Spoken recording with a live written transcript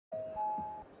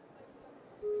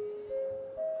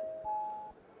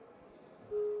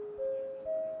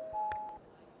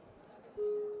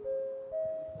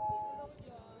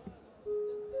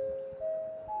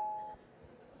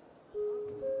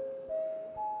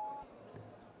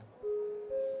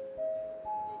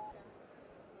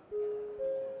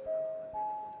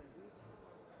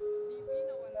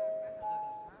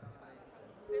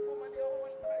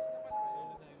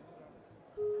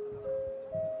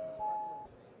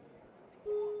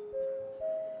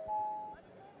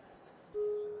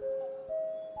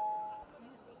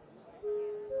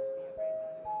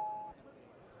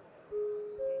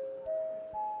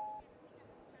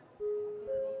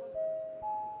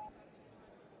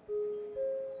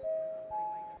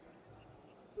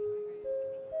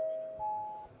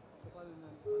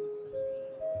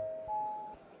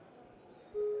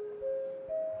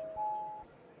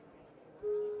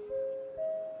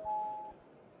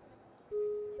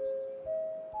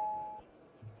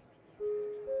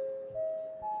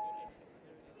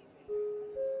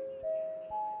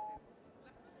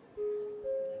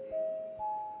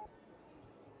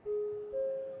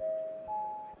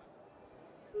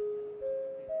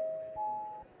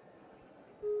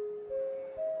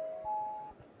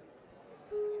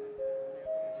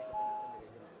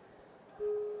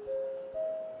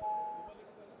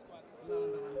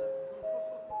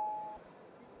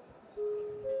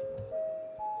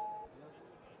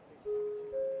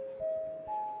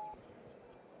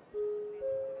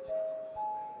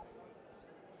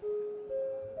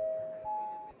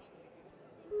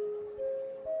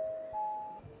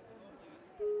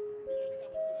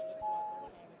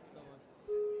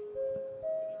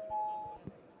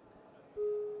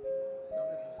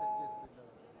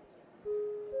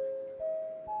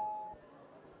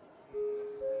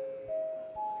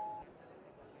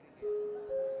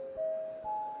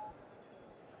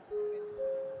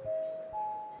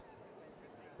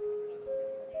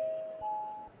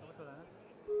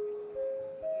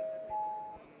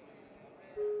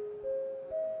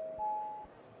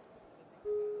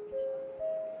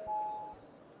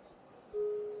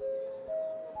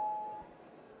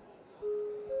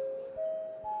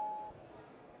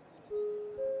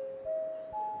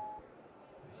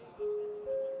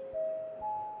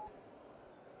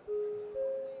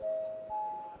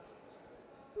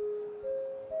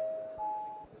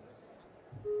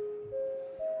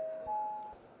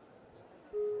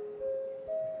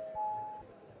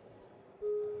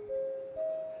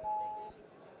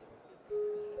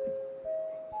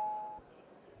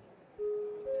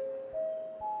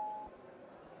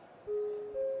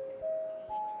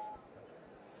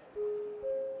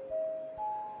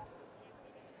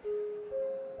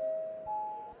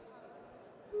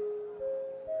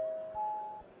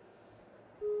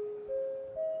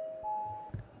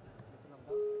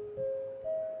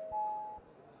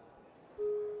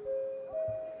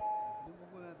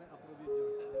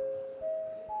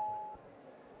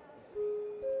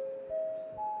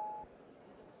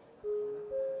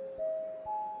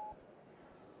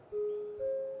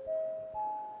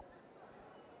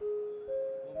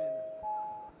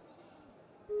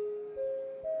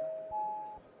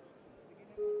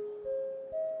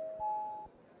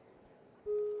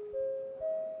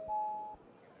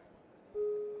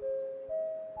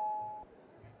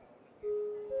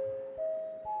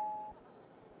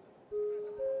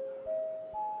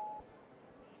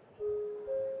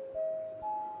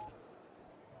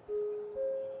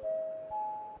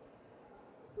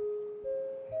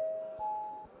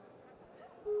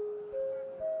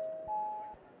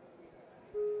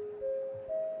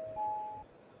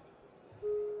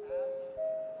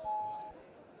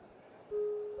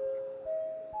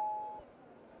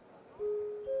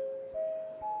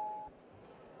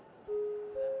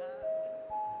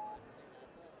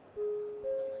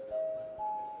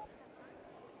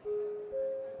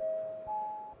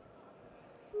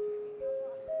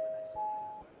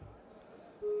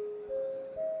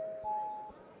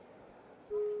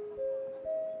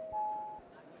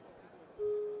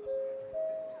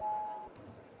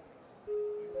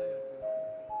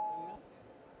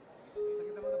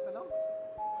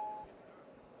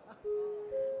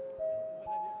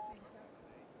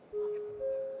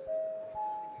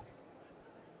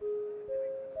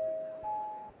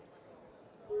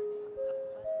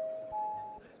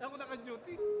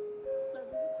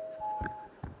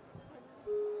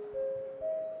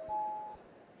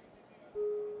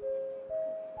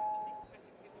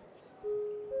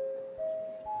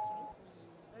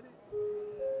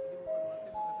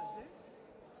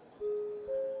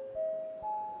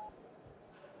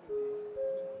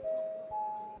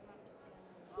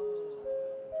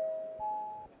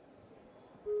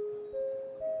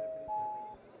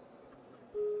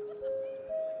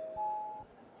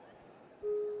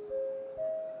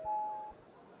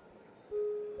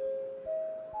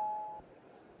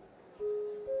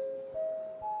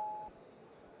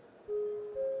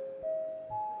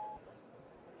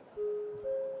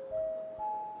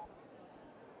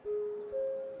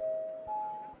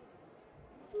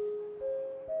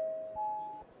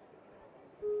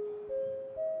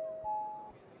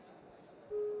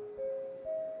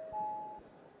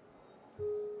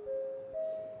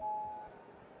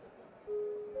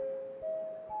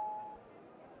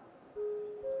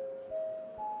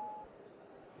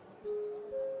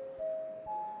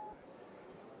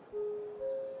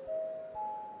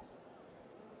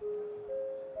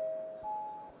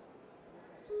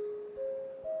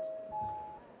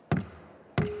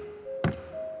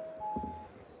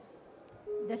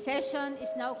The session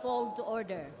is now called to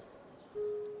order.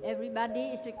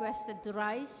 Everybody is requested to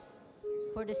rise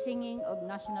for the singing of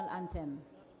national anthem.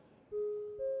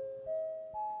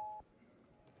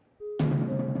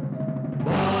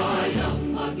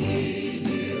 Bayang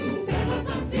magiliw, pelas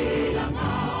ang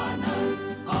silanganan,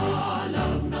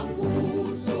 alam ng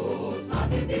puso,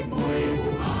 sa titik mo'y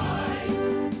buhay.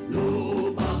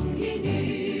 Lupang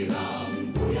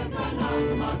hinirang, buyan ka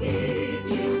ng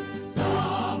magiliw, sa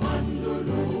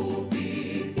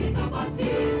manlulupig, di ka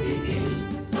pasisingil,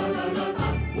 sa dagat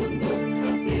at bundok,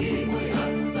 sa simoy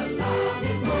at sa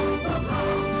langit mong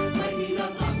bakaw, may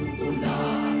nilang ang tula,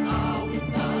 ang awit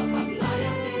sa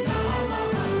paglayang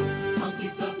minamahal, ang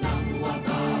kisap ng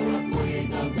watawat mo'y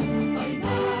tagumpay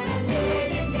na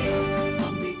nanginigil,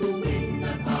 ang bituin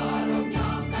at araw niya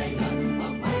kailan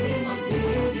pang may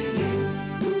magdidilim,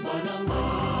 lupa ng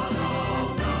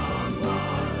araw ng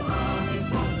warangit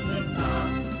pagsikta,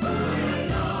 buhay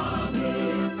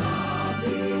langit sa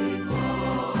dilig mo,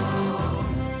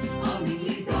 aming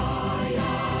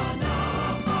ligaya na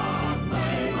pag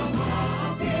may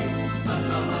mamapit, at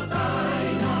mamatay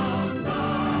ng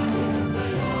dahil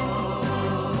sa'yo.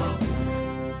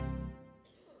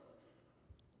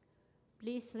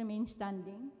 Please remain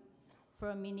standing for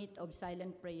a minute of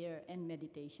silent prayer and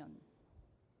meditation.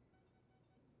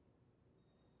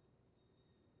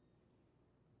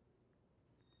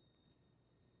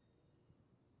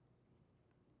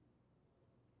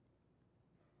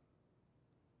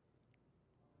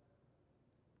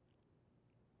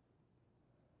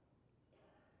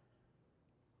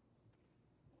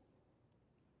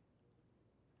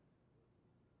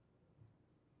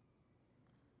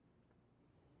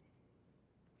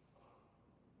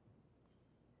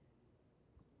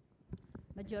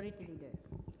 Majority Leader.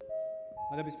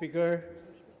 Madam Speaker,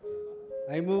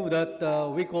 I move that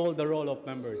we call the roll of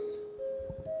members.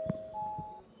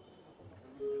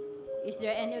 Is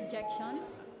there any objection?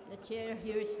 The chair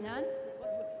hears none.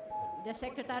 The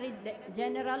Secretary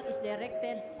General is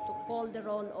directed to call the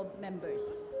roll of members.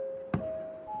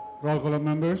 Roll call of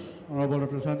members. Honorable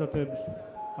Representatives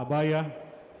Abaya,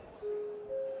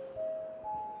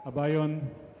 Abayon,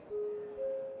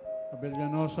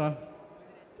 Abellanosa,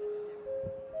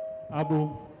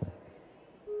 Abu,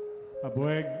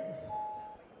 Abueg,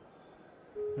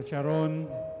 Acharon,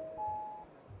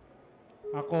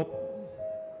 Akop,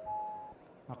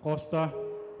 Acosta,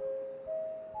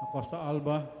 Acosta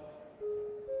Alba,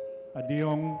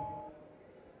 Adiong,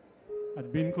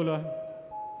 Adbincula,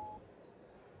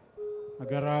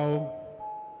 Agaraw,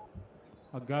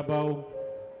 Agabaw,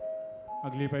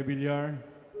 Aglipay Villar,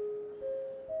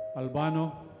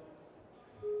 Albano,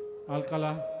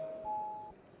 Alcala,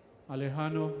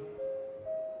 Alejano,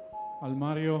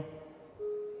 Almario,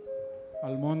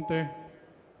 Almonte,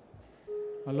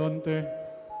 Alonte,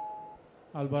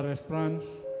 Alvarez Franz,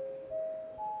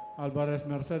 Alvarez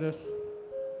Mercedes,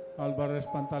 Alvarez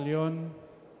Pantaleon,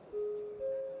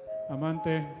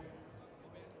 Amante,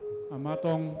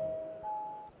 Amatong,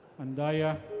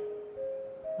 Andaya,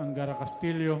 Angara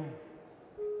Castillo,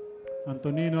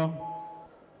 Antonino,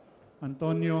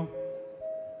 Antonio,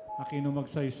 Aquino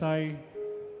Magsaysay,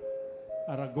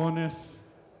 Aragones,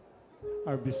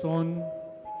 Arbison,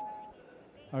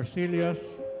 Arcillas,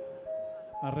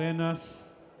 Arenas,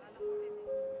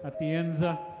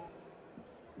 Atienza,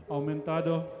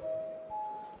 Aumentado,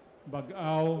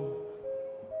 Bagao,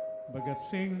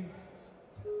 Bagatsing,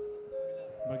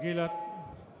 Bagilat,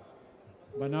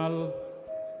 Banal,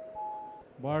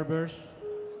 Barbers,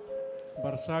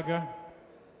 Barsaga,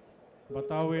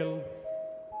 Batawil,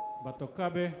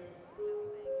 Batocabe,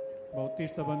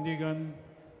 Bautista Bandigan,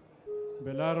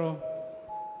 Belaro,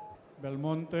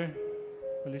 Belmonte,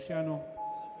 Feliciano,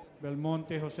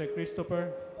 Belmonte Jose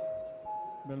Christopher,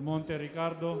 Belmonte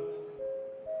Ricardo,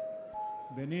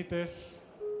 Benitez,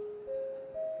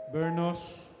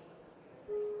 Bernos,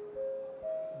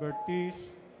 Bertiz,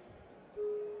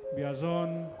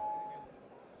 Biazon,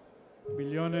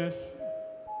 Billones,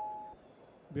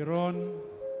 Biron,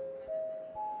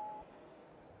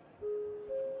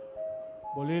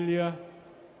 Bolilia,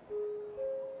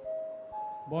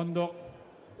 Bondok,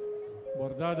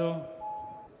 Bordado,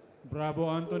 Bravo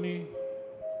Anthony,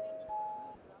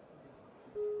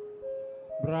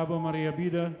 Bravo Maria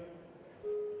Vida,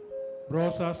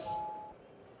 Brosas,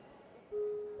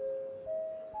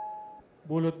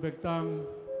 Bulot Begtang,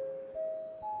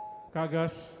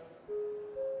 Cagas,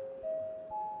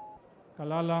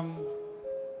 Kalalang,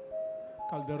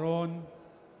 Calderon,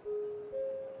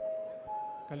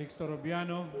 Calixto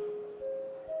Robiano,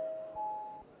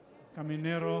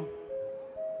 Caminero,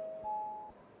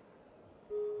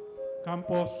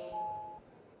 Campos,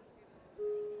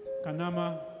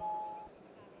 Canama,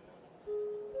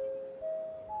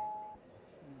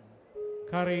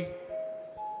 Cari,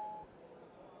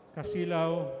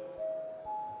 Casilao,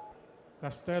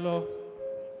 Castelo,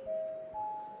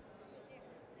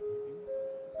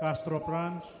 Castro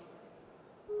Franz,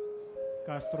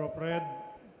 Castro Pred,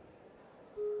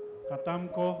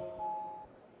 Catamco,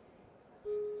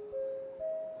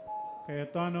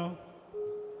 Cayetano,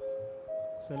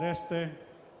 Celeste,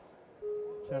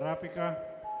 Serapica,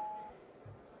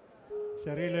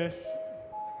 Ceriles,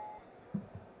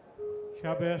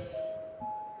 Chavez,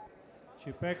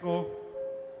 Chipeco,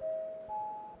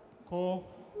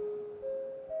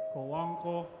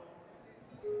 Coanco,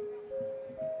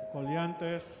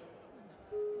 Coliantes,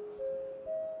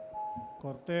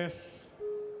 Cortés,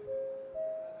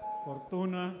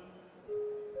 Fortuna,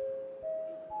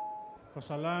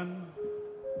 Cosalán,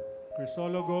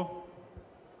 Crisólogo,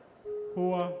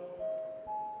 Hua,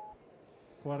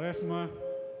 Cuaresma,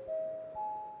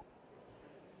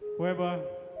 Cueva,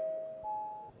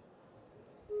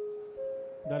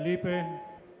 Dalipe,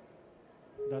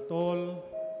 Datol,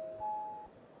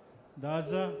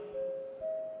 Daza,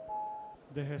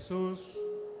 De Jesús,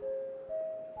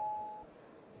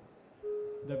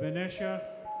 De Venecia,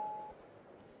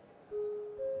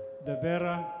 De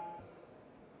Vera,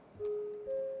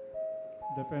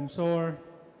 Defensor,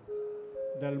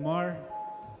 Del Mar,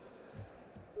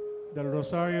 Del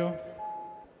Rosario,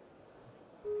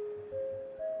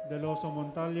 Del Oso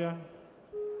Montalia,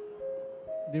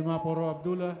 Dimaporo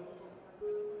Abdullah,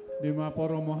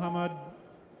 Dimaporo Muhammad,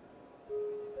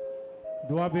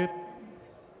 Duabit,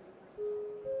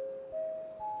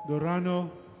 Durano,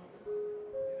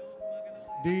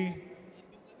 D,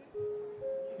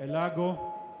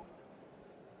 Elago,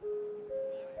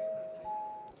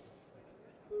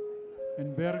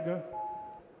 Enverga,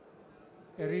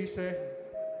 Erice,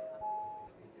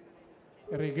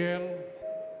 Erigel,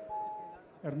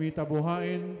 Ermita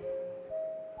Buhain,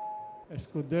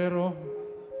 Escudero,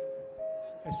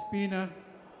 Espina,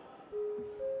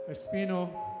 Espino,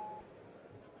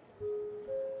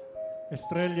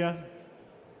 Estrella,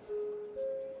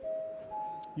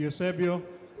 Eusebio,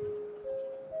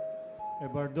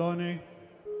 Ebardone,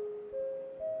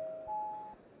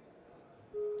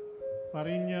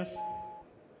 Fariñas,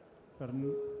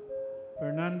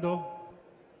 Fernando,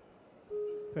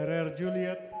 Ferrer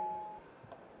Juliet,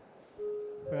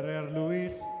 Ferrer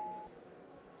Luis,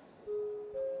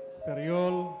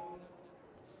 Ferriol,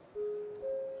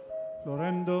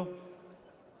 Florendo,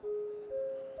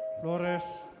 Flores,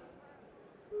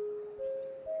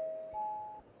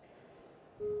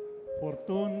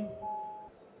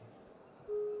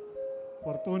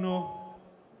 Fortuno,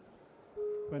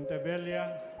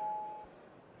 Fuentebella,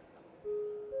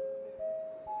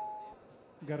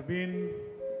 Garbin,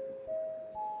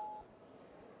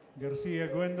 Garcia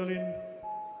Gwendolyn,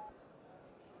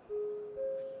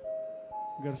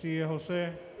 Garcia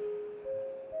Jose,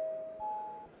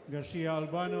 Garcia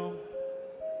Albano,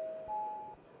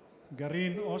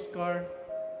 Garin Oscar,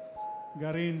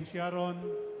 Garin Sharon,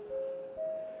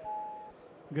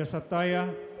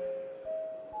 Gasataya,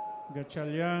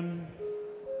 Gachalian,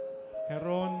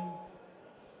 Heron,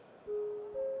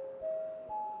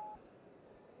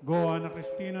 Go Ana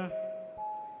Cristina,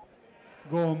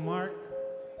 Go Mark,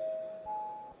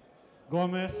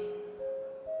 Gomez,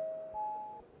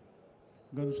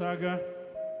 Gonzaga,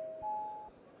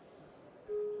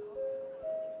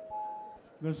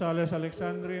 Gonzales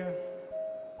Alexandria,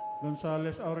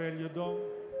 Gonzales Aurelio Dong,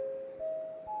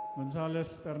 Gonzales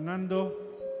Fernando,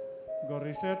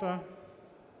 Goriceta,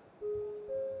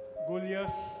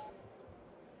 Gullias,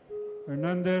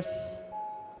 Hernandez,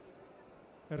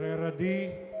 Herrera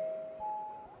D,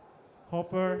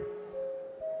 Hopper,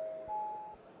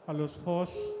 Alushos,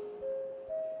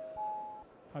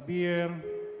 Javier,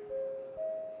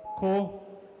 Ko,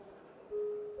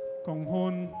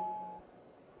 Konghun,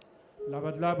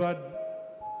 Labad-Labad,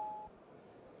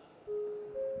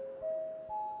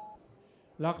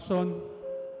 Lacson,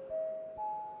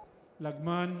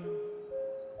 Lagman,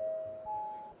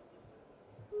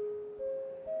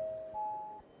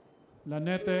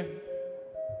 Lanete,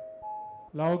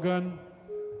 Laugan,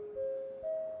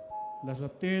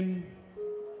 Lasatin,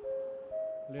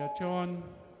 Leachon,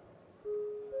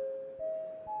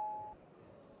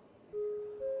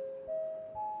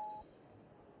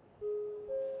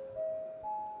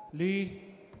 Lee,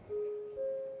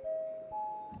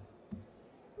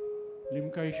 Lim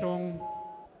Kaishong,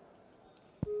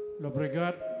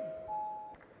 Lobregat,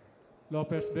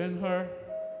 Lopez Benhar,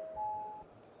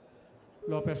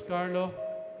 Lopez Carlo,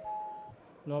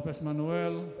 Lopez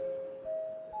Manuel,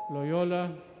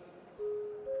 Loyola,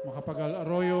 Macapagal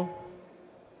Arroyo,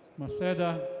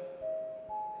 Maceda,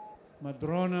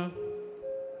 Madrona,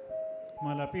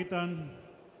 Malapitan,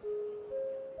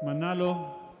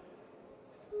 Manalo,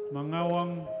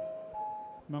 Mangawang,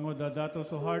 Mangodadato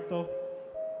Suharto,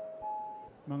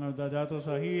 Mangodadato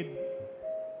Sahid,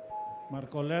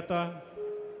 Marcoleta,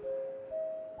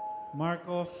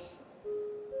 Marcos,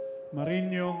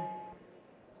 Marino,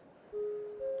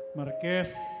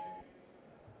 Marquez,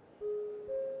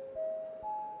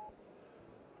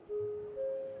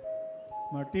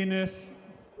 Martinez,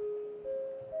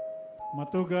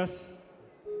 Matugas,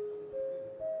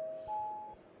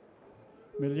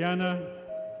 Miliana,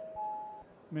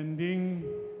 Mending,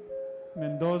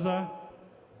 Mendoza,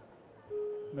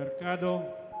 Mercado,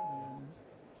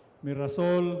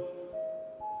 Mirasol,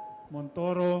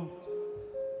 Montoro,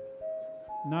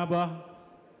 Nava,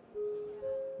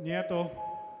 Nieto,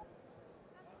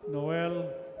 Noel,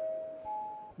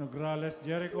 Nograles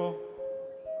Jericho,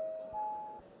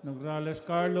 Nograles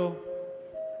Carlo,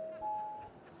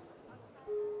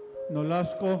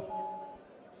 Nolasco,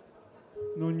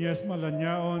 Nunez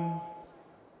Malañaon,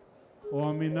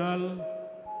 Oaminal,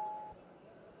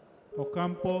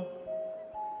 Ocampo,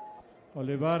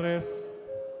 Olivares,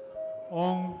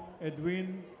 Ong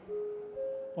Edwin,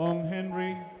 Ong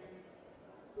Henry,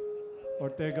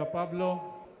 Ortega Pablo,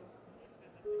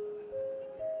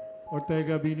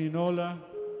 Ortega Bininola,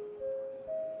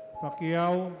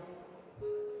 Pacquiao,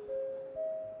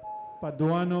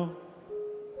 Paduano,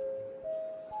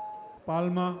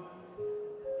 Palma,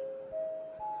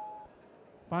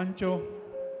 Pancho,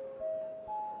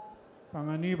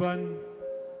 Panganiban,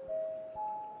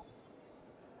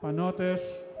 Panotes,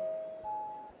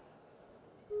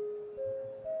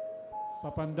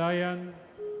 Papandayan,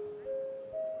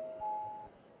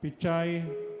 Pichay,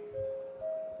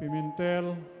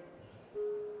 Pimentel,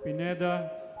 Pineda,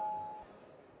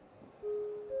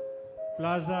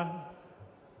 Plaza,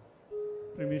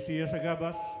 Primicia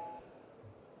Sagabas,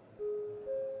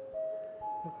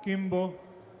 Kimbo,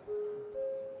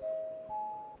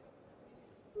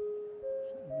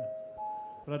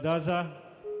 Radaza,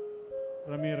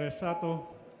 Ramirez Sato,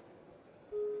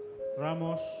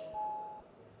 Ramos,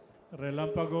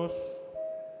 Relampagos,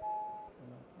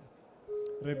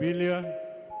 Rebilia,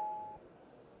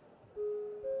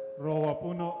 Roa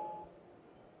Puno,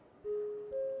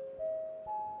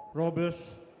 Robes,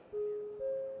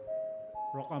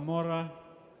 Rocamora,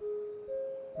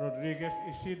 Rodriguez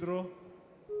Isidro,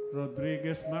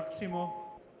 Rodriguez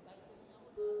Maximo,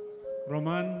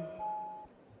 Roman,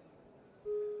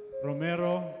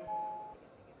 Romero,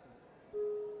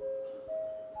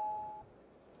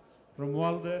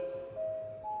 Romualdez,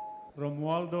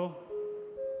 Romualdo,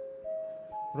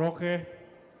 Roque,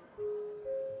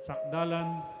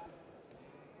 Sakdalan,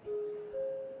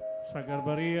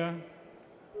 Sagarbaria,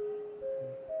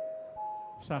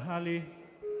 Sahali,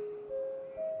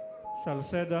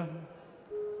 Salceda,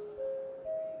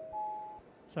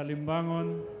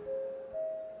 Salimbangon,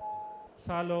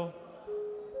 Salo,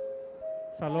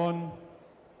 Salon,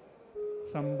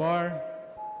 Sambar,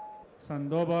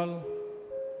 Sandoval,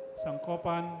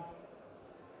 Sangkopan,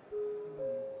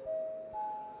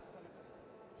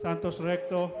 Santos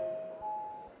Recto,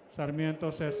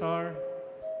 Sarmiento Cesar,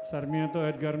 Sarmiento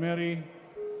Edgar Meri,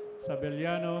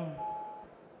 Sabeliano,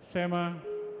 Sema,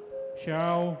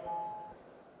 Xiao,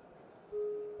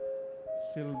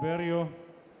 Silverio,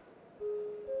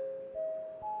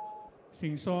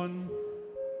 Singson,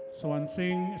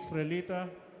 Swansing Estrelita,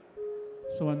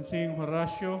 Swansing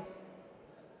Horacio,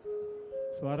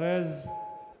 Suarez,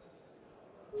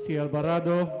 si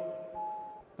Alvarado,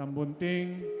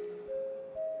 Tambunting,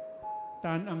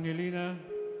 Tan Angelina,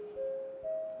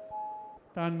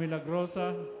 Tan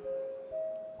Milagrosa,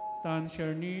 Tan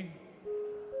Sherny,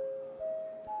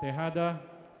 Tejada,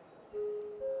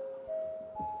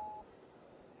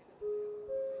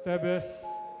 Tebes,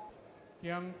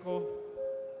 Tiangco,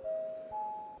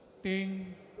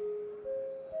 Ting,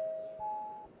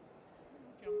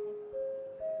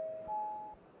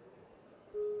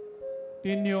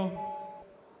 Tinio,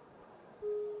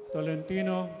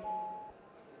 Tolentino,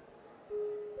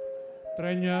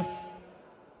 Treñas,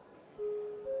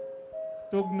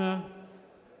 Tugna,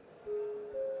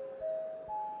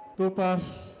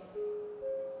 Tupas,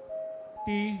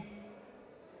 T,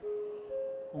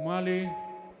 Umali,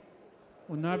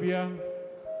 Unabia,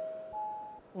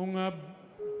 Ungab,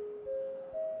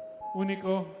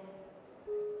 Unico,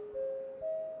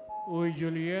 Uy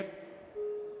Juliet,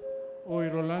 Uy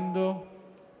Rolando,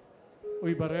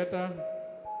 Uy Barreta,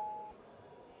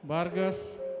 Vargas,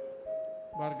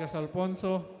 Vargas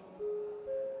Alfonso,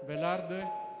 Velarde,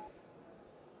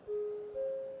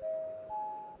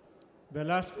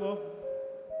 Velasco,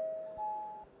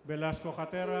 Velasco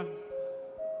Catera,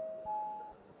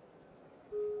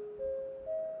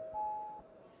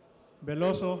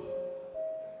 Veloso,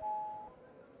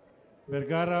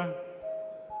 Vergara,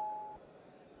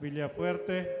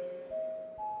 Villafuerte,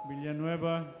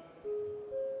 Villanueva,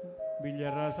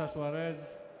 Villarraza Suárez,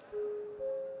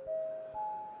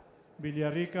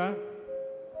 Villarrica,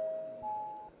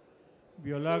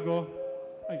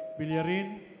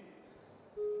 Villarin,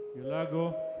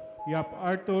 Violago, Yap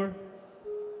Arthur,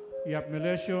 Yap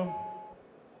Melesio,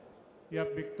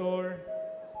 Yap Victor,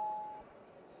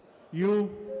 Yu,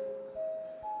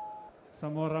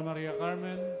 Zamora Maria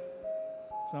Carmen,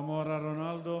 Zamora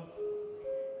Ronaldo,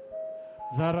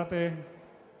 Zarate,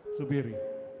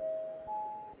 Subiri.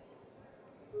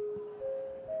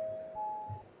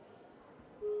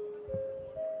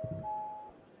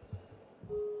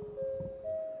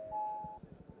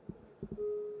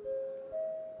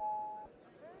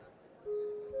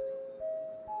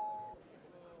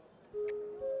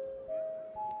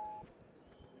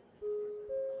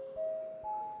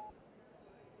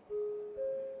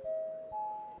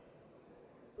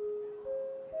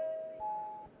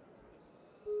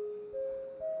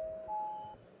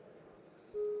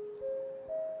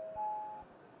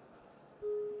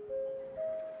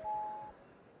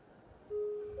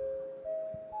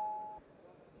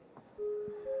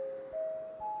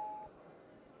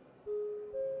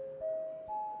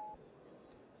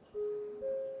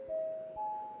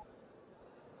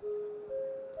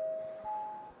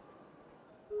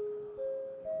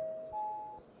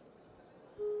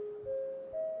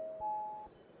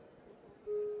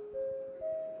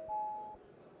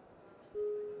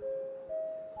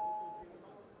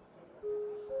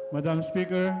 Madam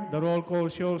Speaker, the roll call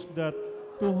shows that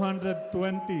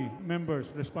 220 members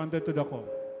responded to the call.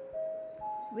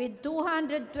 With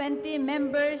 220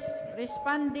 members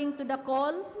responding to the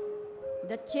call,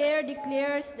 the chair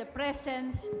declares the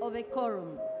presence of a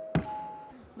quorum.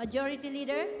 Majority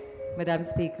Leader, Madam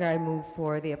Speaker, I move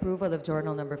for the approval of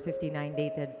Journal Number 59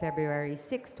 dated February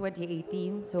 6,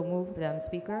 2018. So moved, Madam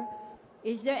Speaker.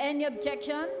 is there any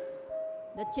objection?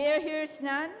 The chair hears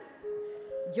none.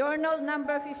 Journal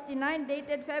Number 59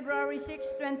 dated February 6,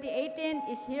 2018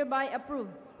 is hereby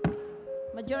approved.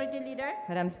 Majority Leader,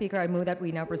 Madam Speaker, I move that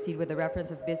we now proceed with the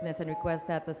reference of business and request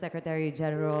that the Secretary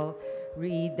General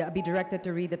be directed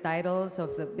to read the titles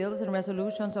of the bills and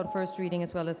resolutions on first reading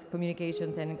as well as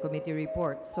communications and committee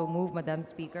reports. So move, Madam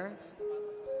Speaker.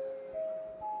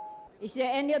 is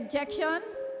there any objection?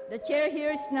 The chair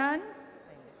hears none.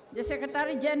 The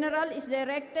Secretary General is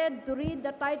directed to read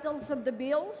the titles of the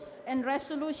bills and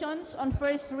resolutions on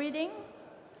first reading,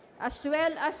 as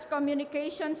well as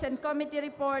communications and committee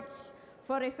reports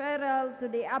for referral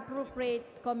to the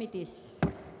appropriate committees.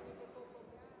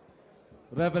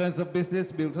 Reference of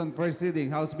business, bills on first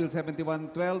reading. House Bill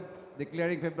 7112,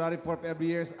 declaring February 4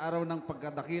 every year araw ng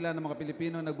pagkadakila ng mga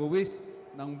Pilipino nagbuwis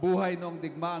ng buhay noong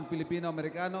digmaang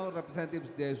Pilipino-Amerikano,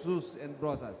 Representatives De Jesus and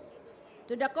Brosas.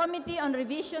 To the Committee on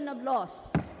Revision of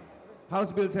Laws,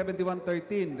 House Bill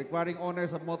 7113, requiring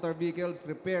owners of motor vehicles,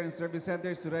 repair and service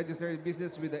centers to register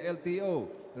business with the LTO,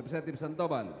 Representative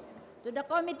Sandoval. to the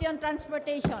Committee on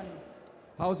Transportation,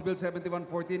 House Bill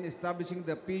 7114, establishing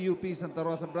the PUP Santa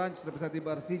Rosa branch, Representative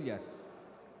Arcillas.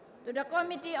 to the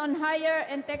Committee on Higher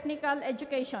and Technical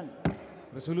Education,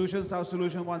 Resolutions, House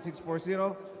Solution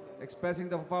 1640, expressing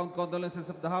the profound condolences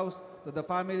of the House to the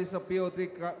families of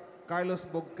PO3 Carlos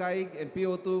Bogcaig and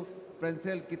PO2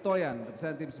 Francel Kitoyan,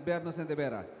 Representatives Bernos and De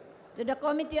Vera. To the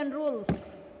Committee on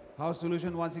Rules. House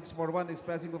Resolution 1641,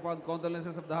 expressing profound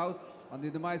condolences of the House on the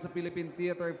demise of Philippine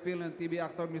theater, film, and TV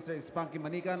actor Mr. Spanky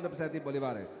Manican, Representative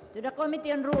Olivares. To the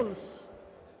Committee on Rules.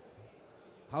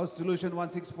 House Resolution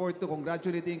 1642,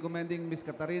 congratulating and commending Ms.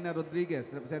 Catarina Rodriguez,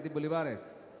 Representative Olivares.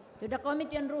 To the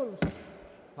Committee on Rules.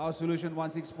 House Resolution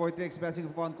 1643, expressing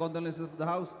profound condolences of the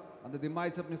House on the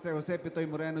demise of Mr. Jose Pitoy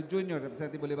Moreno Jr.,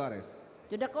 Representative Olivares.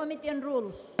 To the Committee on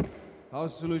Rules.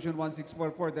 House Resolution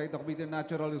 1644, direct the Committee on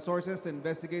Natural Resources to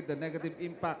investigate the negative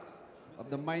impacts of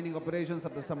the mining operations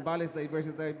of the Zambales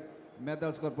Diversified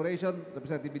Metals Corporation,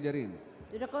 Representative Villarin.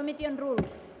 To the Committee on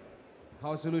Rules.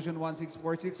 House Resolution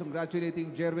 1646,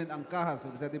 congratulating Jerwin Angcajas,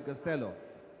 Representative Castelo.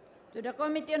 To the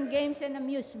Committee on Games and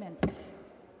Amusements.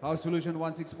 House Resolution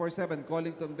 1647,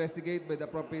 calling to investigate by the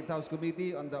appropriate House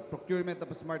Committee on the procurement of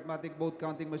Smartmatic vote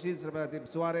counting machines, Representative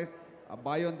Suarez,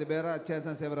 Abayon, De Vera, Chen,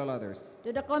 and several others.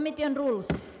 To the Committee on Rules.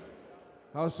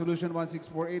 House Resolution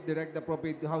 1648, direct the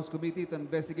appropriate House Committee to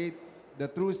investigate the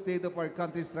true state of our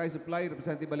country's rice supply,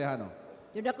 Representative Alejano.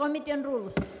 To the Committee on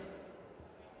Rules.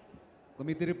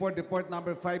 Committee report, report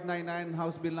number 599,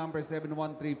 House Bill number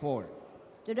 7134.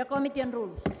 To the Committee on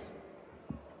Rules.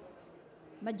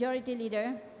 Majority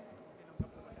Leader.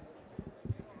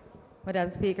 Madam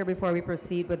Speaker, before we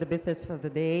proceed with the business for the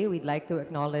day, we'd like to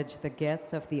acknowledge the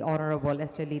guests of the Honorable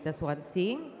Estrelita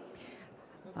Swansing,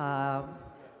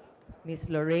 Ms.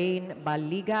 Lorraine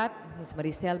Baligat, Ms.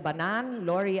 Maricel Banan,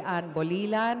 Lori Ann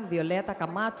Bolilan, Violeta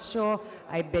Camacho,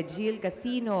 Aibejil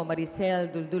Casino,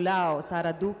 Maricel Duldulao,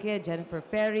 Sara Duque, Jennifer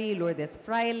Ferry, Lourdes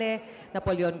Fraile,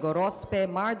 Napoleon Gorospe,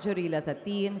 Marjorie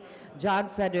Lazatin, John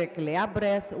Frederick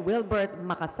Leabres, Wilbert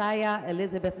Macasaya,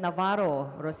 Elizabeth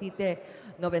Navarro, Rosite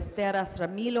Novesteras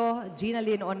Ramilo, Gina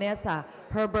Lynn Onesa,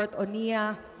 Herbert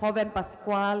Onia, Joven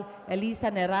Pascual,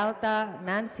 Elisa Neralta,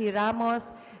 Nancy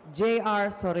Ramos, J.R.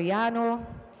 Soriano,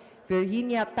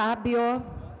 Virginia Tabio,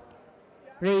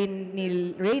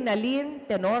 Reynalyn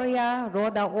Tenoria,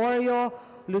 Roda Orio,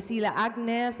 Lucila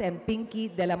Agnes, and Pinky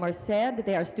de la Merced.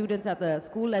 They are students at the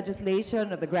School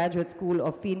Legislation of the Graduate School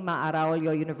of FINMA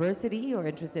Araulio University. You are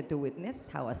interested to witness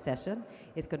how a session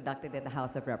is conducted in the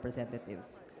House of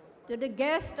Representatives. To the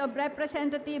guest of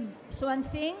Representative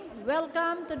Swansing,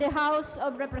 welcome to the House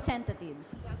of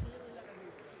Representatives.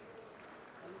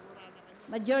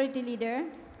 Majority Leader.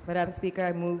 Madam Speaker,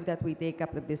 I move that we take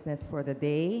up the business for the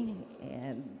day,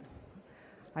 and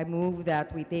I move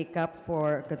that we take up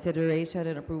for consideration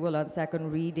and approval on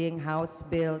second reading House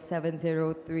Bill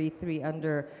 7033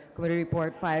 under Committee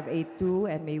Report 582,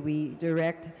 and may we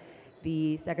direct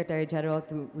the Secretary General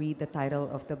to read the title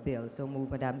of the bill. So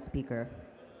move, Madam Speaker.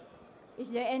 Is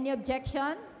there any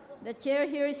objection? The chair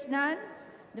hears none.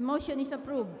 The motion is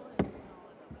approved.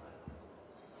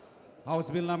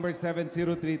 House Bill number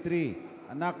 7033,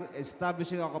 an act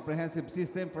establishing a comprehensive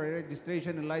system for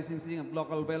registration and licensing of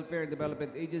local welfare and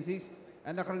development agencies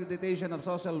and accreditation of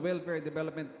social welfare and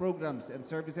development programs and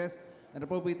services and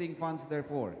appropriating funds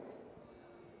therefore.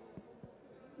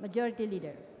 Majority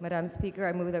Leader. Madam Speaker,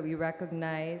 I move that we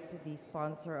recognize the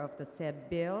sponsor of the said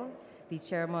bill, the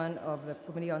Chairman of the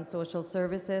Committee on Social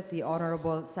Services, the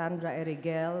Honorable Sandra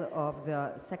Erigel of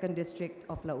the 2nd District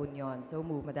of La Union. So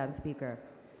move, Madam Speaker.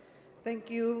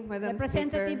 Thank you, Madam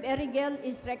Representative Speaker. Erigel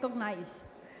is recognized.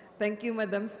 Thank you,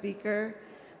 Madam Speaker.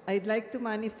 I'd like to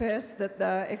manifest that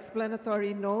the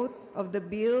explanatory note of the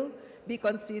bill be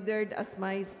considered as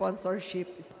my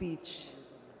sponsorship speech.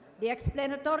 The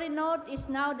explanatory note is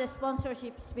now the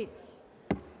sponsorship speech.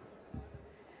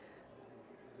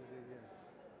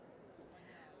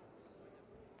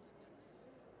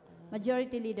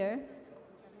 Majority Leader.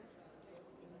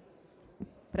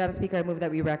 Madam Speaker, I move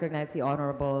that we recognize the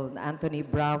Honorable Anthony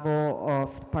Bravo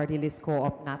of Party List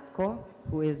Co-op NATCO,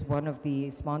 who is one of the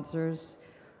sponsors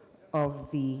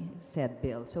of the said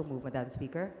bill. So move, Madam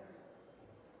Speaker.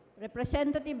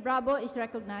 Representative Bravo is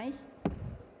recognized.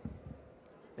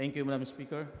 Thank you, Madam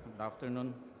Speaker. Good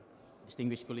afternoon,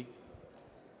 distinguished colleague.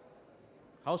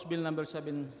 House Bill number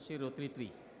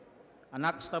 7033, an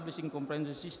act establishing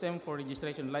comprehensive system for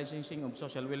registration and licensing of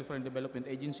social welfare and development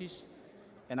agencies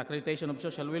and accreditation of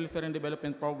social welfare and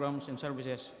development programs and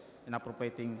services and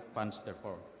appropriating funds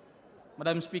therefore.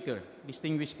 Madam Speaker,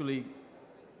 distinguished colleague,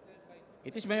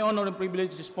 it is my honor and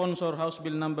privilege to sponsor House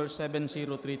Bill number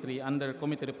 7033 under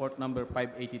Committee Report number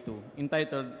 582,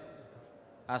 entitled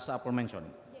as aforementioned.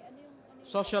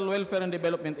 Social welfare and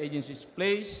development agencies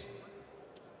plays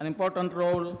an important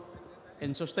role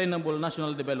in sustainable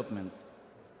national development.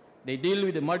 They deal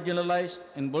with the marginalized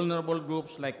and vulnerable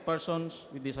groups like persons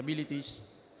with disabilities,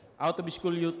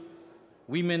 out-of-school youth,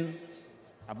 women,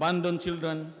 abandoned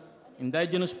children,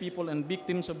 indigenous people, and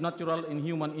victims of natural and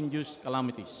human-induced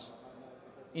calamities.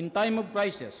 In time of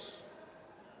crisis,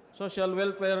 social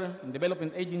welfare and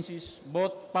development agencies,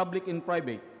 both public and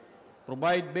private,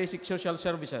 provide basic social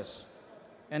services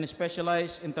and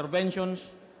specialized interventions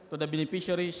to the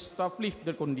beneficiaries to uplift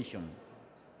their condition.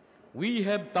 We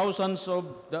have thousands of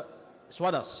the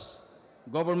SWADAs,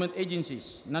 government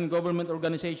agencies, non-government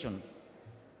organizations,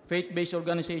 faith-based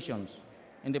organizations,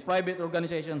 and the private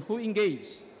organizations who engage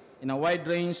in a wide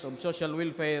range of social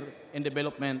welfare and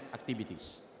development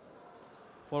activities.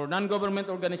 For non-government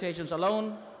organizations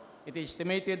alone, it is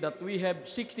estimated that we have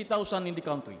 60,000 in the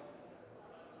country.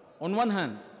 On one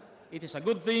hand, it is a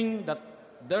good thing that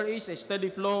there is a steady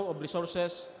flow of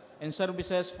resources and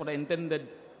services for the intended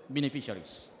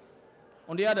beneficiaries.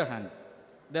 On the other hand,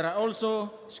 there are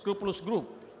also scrupulous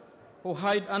groups who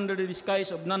hide under the disguise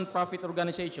of non-profit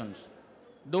organizations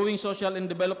doing social and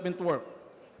development work,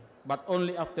 but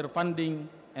only after funding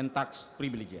and tax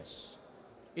privileges.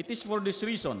 It is for this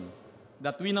reason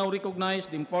that we now recognize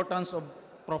the importance of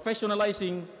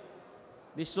professionalizing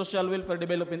the social welfare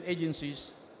development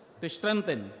agencies to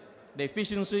strengthen the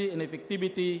efficiency and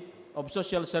effectivity of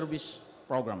social service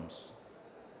programs.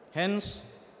 Hence,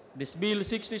 this bill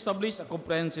seeks to establish a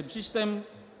comprehensive system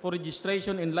for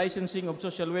registration and licensing of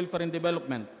social welfare and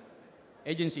development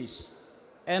agencies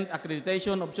and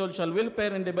accreditation of social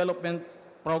welfare and development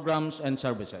programs and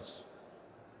services.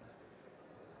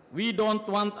 We don't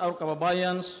want our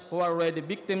kababayans who are already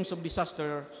victims of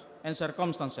disasters and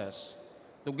circumstances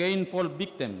to gain full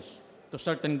victims to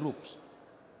certain groups.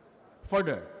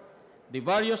 Further, the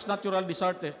various natural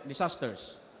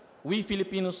disasters we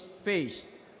Filipinos faced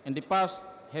in the past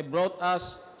have brought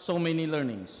us so many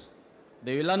learnings.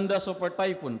 The Yolanda Super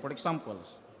Typhoon, for example,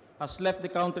 has left the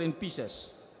country in pieces,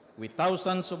 with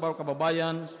thousands of our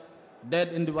kababayans dead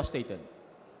and devastated.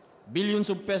 Billions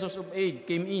of pesos of aid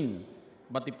came in,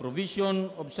 but the provision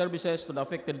of services to the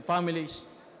affected families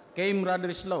came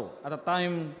rather slow at a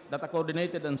time that a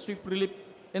coordinated and swift relief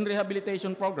and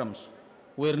rehabilitation programs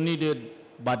were needed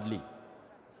badly.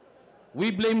 We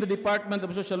blame the Department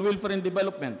of Social Welfare and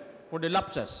Development for the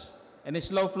lapses and the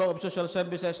slow flow of social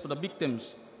services to the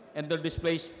victims and their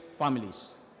displaced families.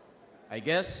 I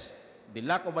guess the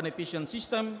lack of an efficient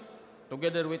system,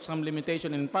 together with some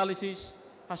limitation in policies,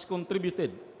 has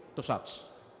contributed to such.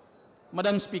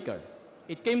 Madam Speaker,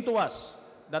 it came to us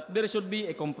that there should be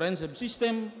a comprehensive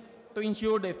system to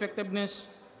ensure the effectiveness,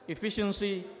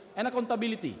 efficiency, and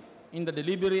accountability in the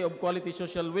delivery of quality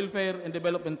social welfare and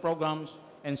development programs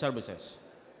and services.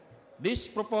 This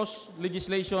proposed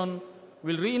legislation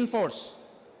will reinforce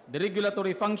the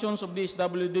regulatory functions of the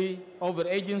SWD over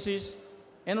agencies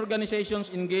and organizations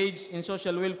engaged in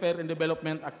social welfare and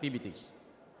development activities,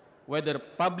 whether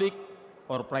public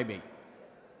or private.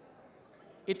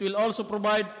 It will also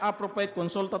provide appropriate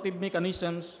consultative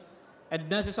mechanisms and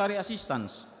necessary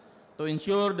assistance to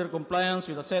ensure their compliance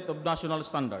with a set of national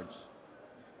standards.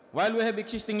 While we have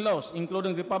existing laws,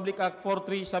 including Republic Act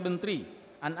 4373,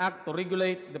 an act to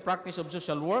regulate the practice of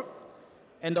social work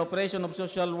and the operation of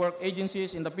social work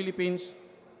agencies in the Philippines,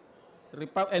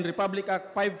 and Republic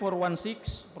Act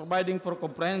 5416, providing for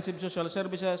comprehensive social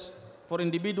services for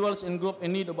individuals and groups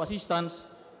in need of assistance,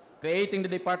 creating the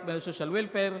Department of Social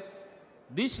Welfare,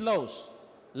 these laws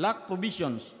lack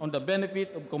provisions on the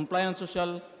benefit of compliant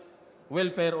social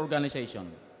welfare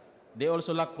organization. They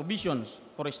also lack provisions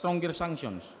for stronger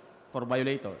sanctions for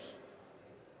violators.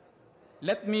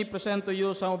 Let me present to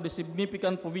you some of the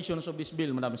significant provisions of this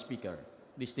bill, Madam Speaker,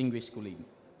 distinguished colleague.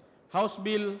 House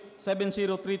Bill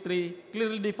 7033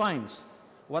 clearly defines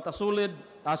what a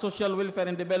social welfare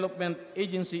and development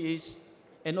agency is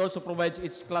and also provides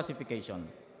its classification.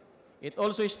 It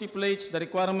also stipulates the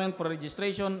requirement for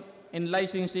registration and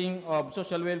licensing of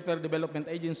social welfare development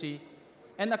agency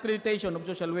and accreditation of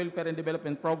social welfare and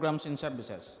development programs and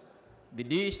services. The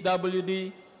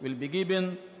DSWD will be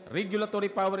given regulatory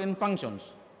power and functions,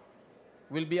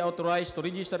 will be authorized to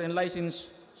register and license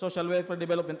social welfare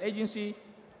development agency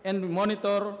and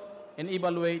monitor and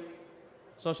evaluate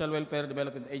social welfare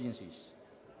development agencies.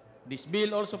 This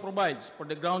bill also provides for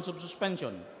the grounds of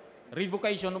suspension,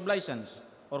 revocation of license,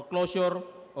 or closure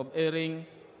of erring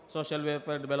social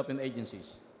welfare development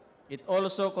agencies. It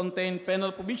also contains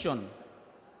penal provision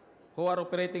who are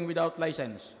operating without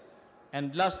license.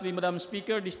 And lastly, Madam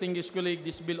Speaker, distinguished colleague,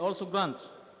 this bill also grants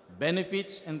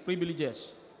benefits and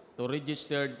privileges to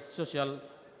registered social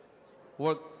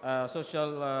work,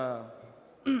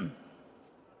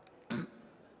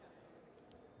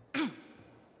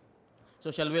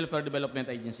 social welfare development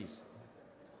agencies.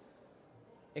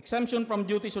 Exemption from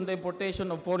duties on the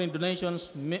importation of foreign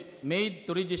donations made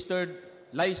to registered,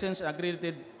 licensed, and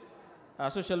accredited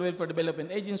social welfare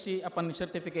development agency upon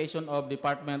certification of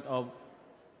Department of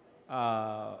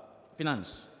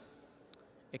Finance.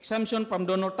 Exemption from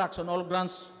donor tax on all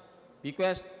grants,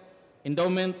 bequests,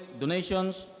 endowment,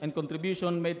 donations, and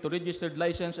contribution made to registered,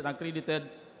 licensed, and accredited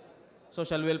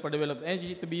social welfare development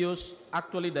agency to be used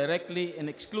actually, directly, and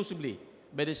exclusively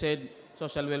by the said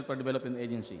social welfare development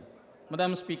agency.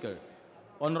 Madam Speaker,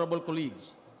 honorable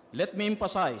colleagues, let me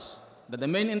emphasize that the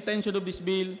main intention of this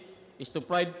bill is to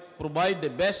provide the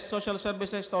best social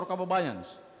services to our kababayans,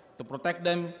 to protect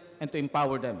them and to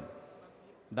empower them.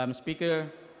 Madam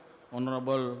Speaker,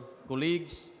 honorable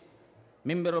colleagues,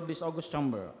 member of this august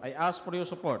chamber, I ask for your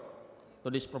support to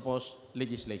this proposed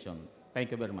legislation.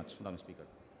 Thank you very much, Madam Speaker.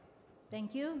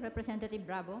 Thank you, Representative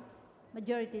Bravo.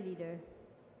 Majority Leader.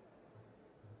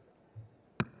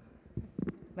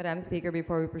 Madam Speaker,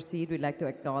 before we proceed, we'd like to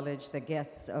acknowledge the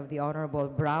guests of the Honorable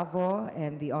Bravo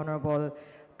and the Honorable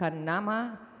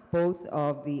Kanama, both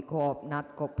of the Co-op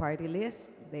NATCO party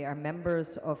list. They are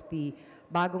members of the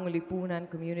Bagong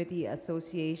Lipunan Community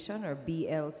Association, or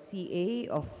BLCA,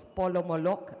 of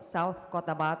Polomolok, South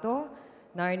Cotabato.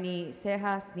 Narni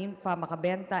Cejas, Ninfa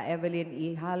Macabenta, Evelyn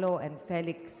Ihalo, and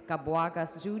Felix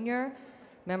Cabuagas Jr.,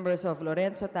 members of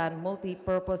Lorenzo Tan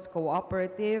Multi-Purpose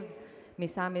Cooperative,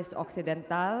 Misamis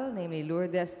Occidental, namely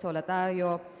Lourdes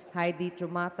Solatario, Heidi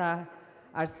Trumata,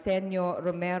 Arsenio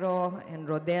Romero, and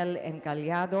Rodel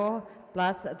Encaliado,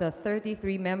 plus the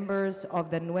 33 members of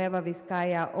the Nueva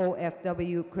Vizcaya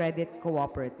OFW Credit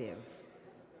Cooperative.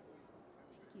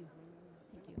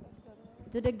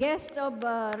 To the guests of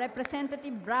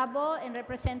Representative Bravo and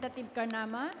Representative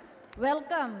Carnama,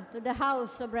 welcome to the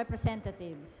House of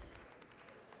Representatives.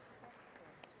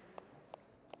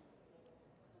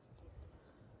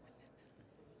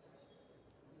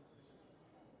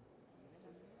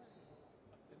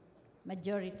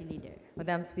 Majority Leader.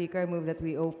 Madam Speaker, I move that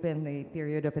we open the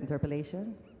period of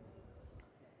interpellation.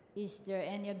 Is there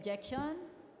any objection?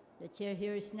 The chair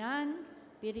hears none.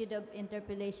 Period of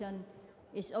interpellation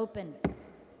is opened.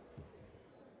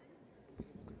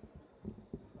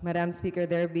 Madam Speaker,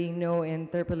 there being no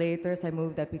interpellators, I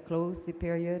move that we close the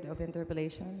period of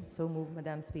interpellation. So move,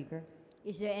 Madam Speaker.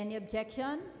 Is there any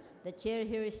objection? The chair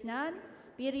hears none.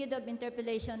 Period of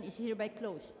interpellation is hereby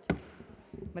closed.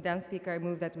 Madam Speaker, I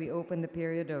move that we open the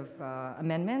period of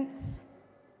amendments.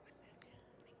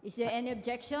 Is there any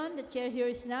objection? The chair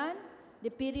hears none.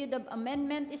 The period of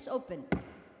amendment is open.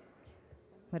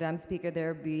 Madam Speaker,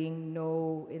 there being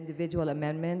no individual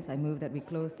amendments, I move that we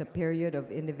close the period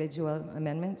of individual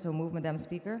amendments. So move, Madam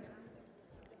Speaker.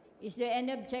 Is there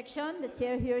any objection? The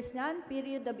chair hears none.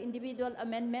 Period of individual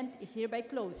amendment is hereby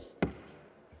closed.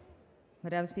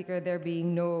 Madam Speaker, there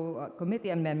being no committee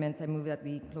amendments, I move that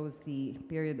we close the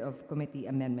period of committee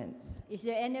amendments. Is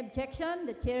there any objection?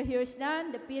 The chair hears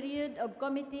none. The period of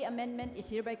committee amendment is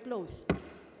hereby closed.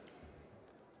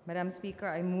 Madam Speaker,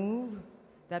 I move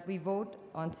that we vote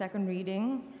on second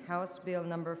reading House Bill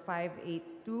number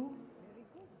 582.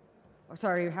 Oh,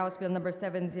 sorry, House Bill number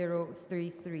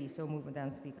 7033. So move,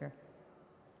 Madam Speaker.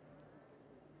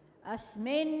 As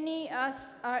many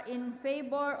as are in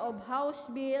favor of House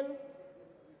Bill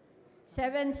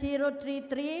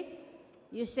 7033,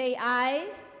 you say aye.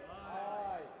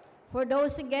 Aye. For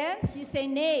those against, you say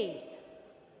nay.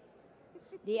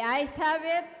 The ayes have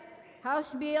it.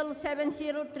 House Bill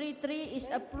 7033 is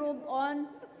approved on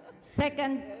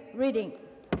second reading.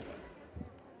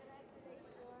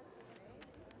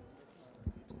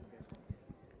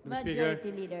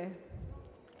 Majority Leader.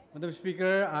 Madam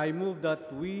Speaker, I move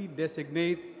that we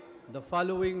designate the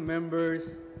following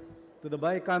members to the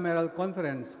Bicameral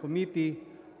Conference Committee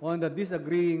on the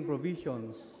disagreeing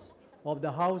provisions of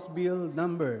the House Bill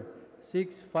number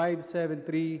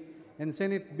 6573 and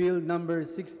Senate Bill number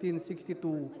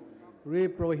 1662,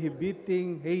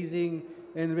 prohibiting hazing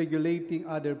and regulating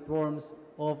other forms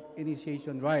of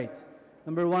initiation rights.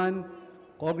 Number 1,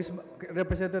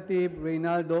 Representative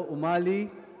Reynaldo Umali,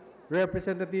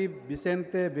 Representative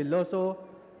Vicente Veloso,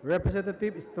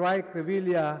 Representative Strike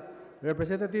Revilla,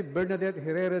 Representative Bernadette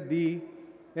Herrera D.,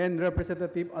 and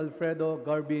Representative Alfredo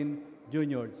Garbin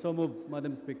Jr. So move,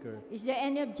 Madam Speaker. Is there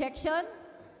any objection?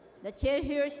 The chair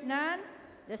hears none.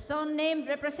 The so named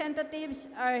representatives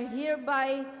are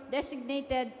hereby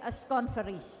designated as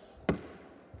conferees.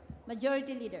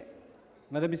 Majority Leader.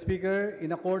 Madam Speaker,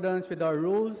 in accordance with our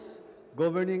rules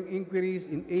governing inquiries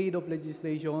in aid of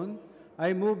legislation,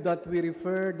 I move that we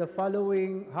refer the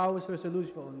following House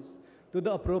resolutions to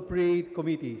the appropriate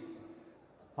committees.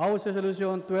 House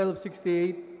Resolution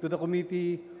 1268 to the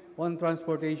Committee on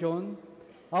Transportation.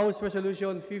 House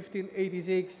Resolution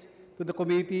 1586 to the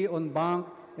Committee on Bank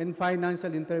and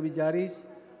Financial Intermediaries.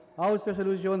 House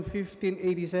Resolution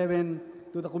 1587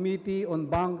 to the Committee on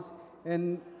Banks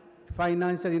and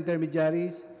Financial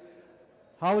Intermediaries.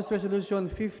 House Resolution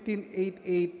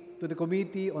 1588 to the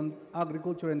Committee on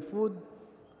Agriculture and Food.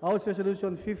 House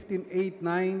Resolution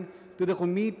 1589 to the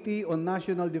Committee on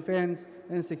National Defense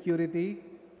and Security.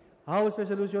 House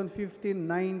Resolution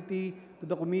 1590 to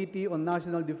the Committee on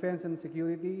National Defense and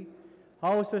Security.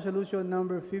 House Resolution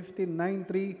number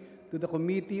 1593 to the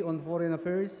Committee on Foreign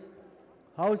Affairs.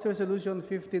 House Resolution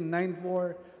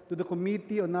 1594 to the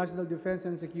Committee on National Defense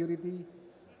and Security.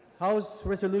 House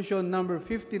Resolution number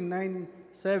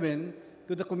 1597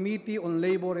 to the Committee on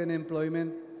Labor and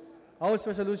Employment. House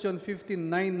Resolution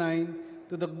 1599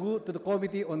 to the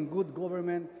Committee on Good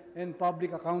Government and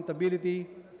Public Accountability.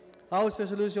 House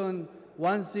Resolution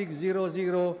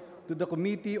 1600 to the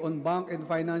Committee on Bank and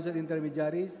Financial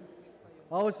Intermediaries.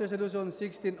 House Resolution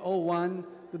 1601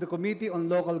 to the Committee on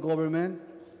Local Government.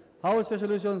 House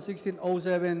Resolution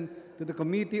 1607 to the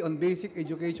Committee on Basic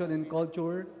Education and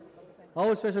Culture.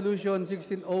 House Resolution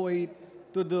 1608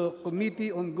 to the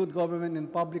Committee on Good Government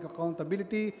and Public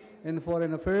Accountability and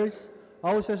Foreign Affairs.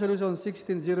 House Resolution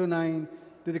 1609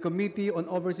 to the Committee on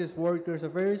Overseas Workers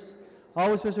Affairs.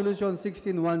 House Resolution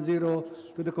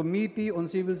 1610 to the Committee on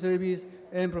Civil Service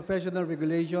and Professional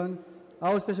Regulation.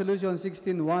 House Resolution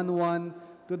 1611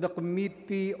 to the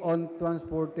Committee on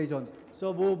Transportation.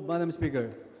 So moved, Madam Speaker.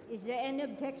 Is there any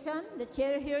objection? The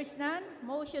chair hears none.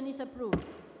 Motion is approved.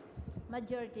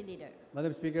 Majority Leader.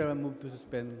 Madam Speaker, I move to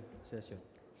suspend session.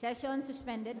 Session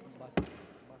suspended.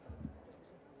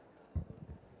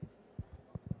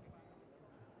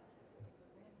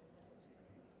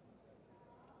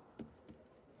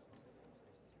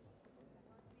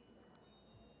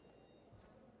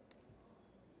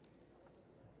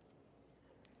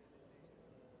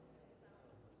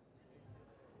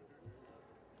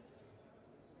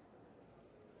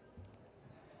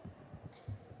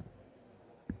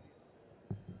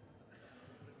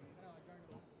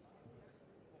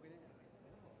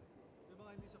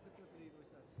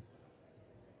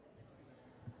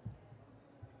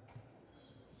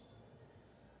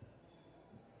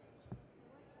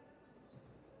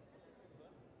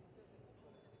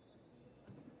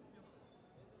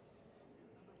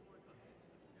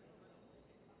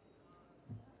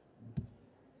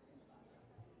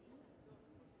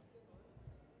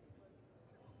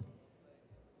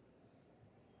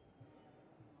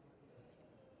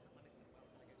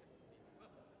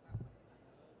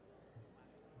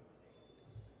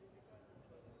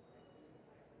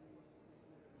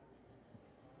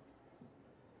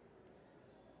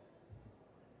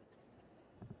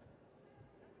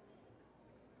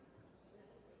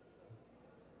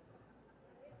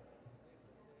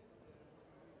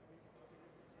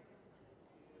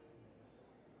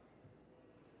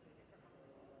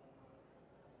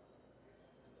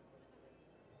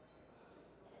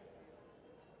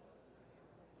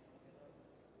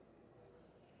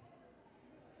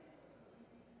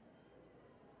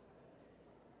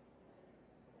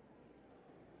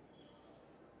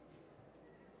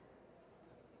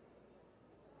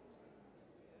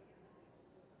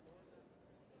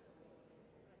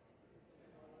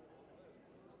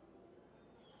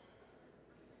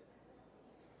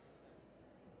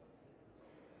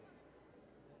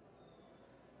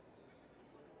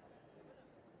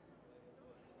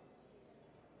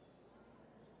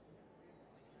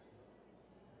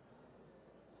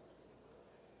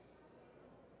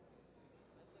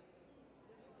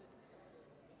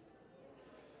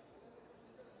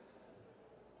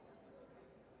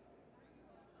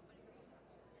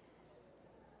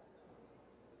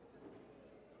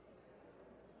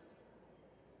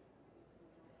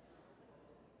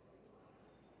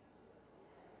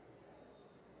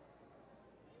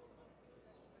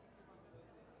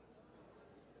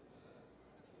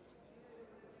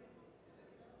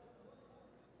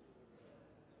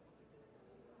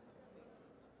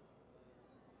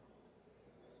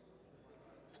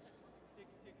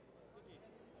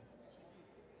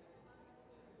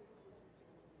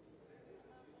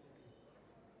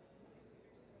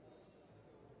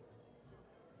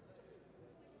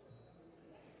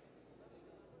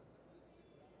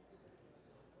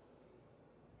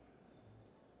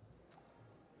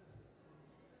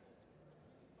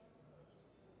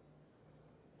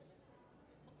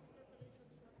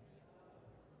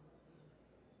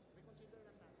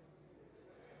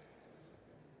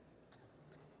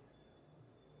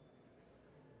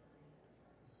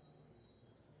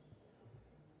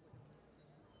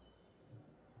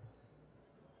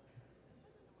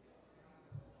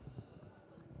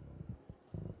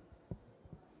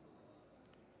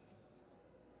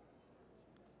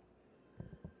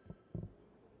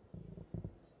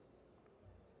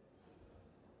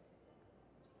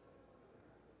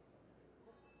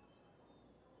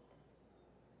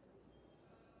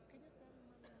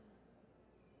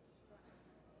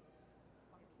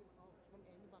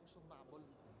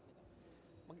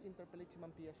 mag-interpolate si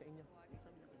Ma'am Pia sa inyo.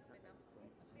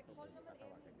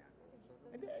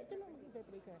 Hindi, ito lang,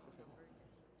 mag-interpolate ka sa inyo.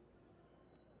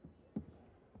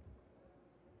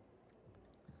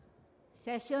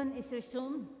 Session is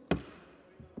resumed.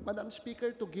 Madam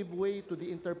Speaker, to give way to the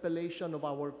interpellation of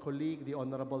our colleague, the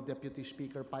Honorable Deputy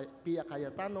Speaker Pia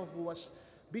Cayetano, who was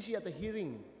busy at the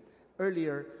hearing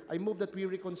earlier, I move that we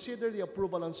reconsider the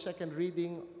approval on second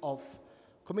reading of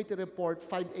Committee Report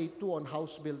 582 on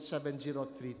House Bill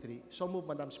 7033. So move,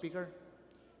 Madam Speaker.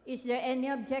 Is there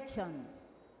any objection?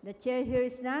 The chair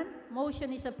hears none.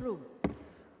 Motion is approved.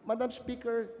 Madam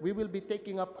Speaker, we will be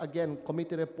taking up again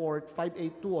Committee Report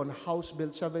 582 on House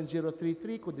Bill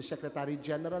 7033. Could the Secretary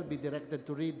General be directed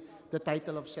to read the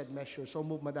title of said measure? So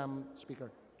move, Madam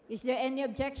Speaker. Is there any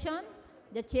objection?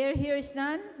 The chair hears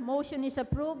none. Motion is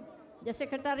approved. The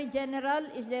Secretary General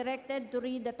is directed to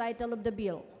read the title of the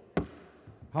bill.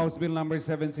 House Bill number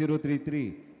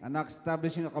 7033, an act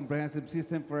establishing a comprehensive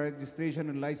system for registration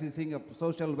and licensing of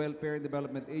social welfare and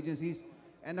development agencies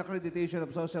and accreditation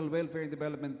of social welfare and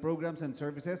development programs and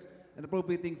services and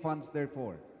appropriating funds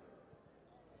therefore.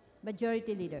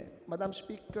 Majority Leader. Madam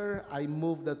Speaker, I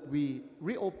move that we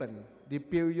reopen the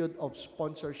period of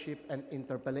sponsorship and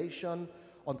interpellation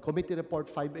on Committee Report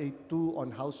 582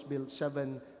 on House Bill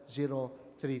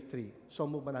 7033. So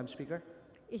move, Madam Speaker.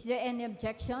 Is there any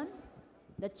objection?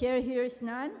 The chair hears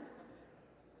none.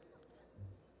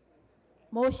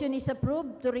 Motion is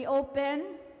approved to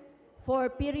reopen for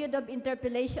period of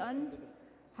interpellation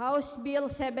House Bill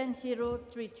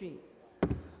 7033.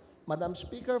 Madam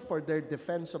Speaker, for their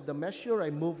defense of the measure, I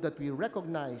move that we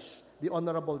recognize the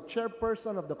Honorable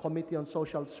Chairperson of the Committee on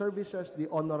Social Services, the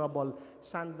Honorable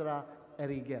Sandra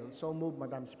Erigel. So move,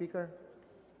 Madam Speaker.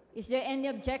 Is there any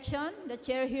objection? The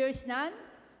chair hears none.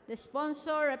 The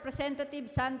sponsor, Representative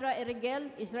Sandra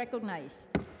Erigel, is recognized.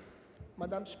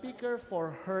 Madam Speaker,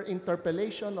 for her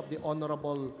interpellation of the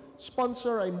Honorable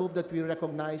Sponsor, I move that we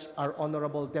recognize our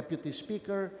Honorable Deputy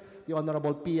Speaker, the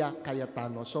Honorable Pia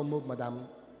Cayetano. So move, Madam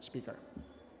Speaker.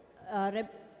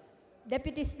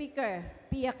 Deputy Speaker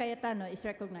Pia Cayetano is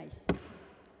recognized.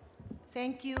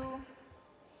 Thank you,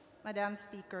 Madam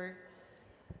Speaker.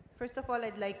 First of all,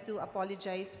 I'd like to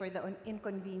apologize for the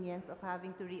inconvenience of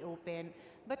having to reopen.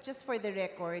 But just for the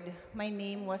record, my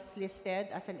name was listed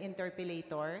as an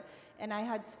interpellator, and I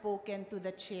had spoken to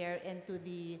the chair and to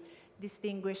the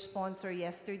distinguished sponsor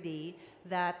yesterday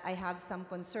that I have some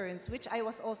concerns, which I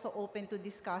was also open to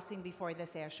discussing before the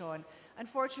session.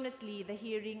 Unfortunately, the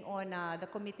hearing on the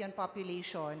Committee on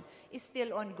Population is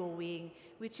still ongoing,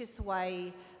 which is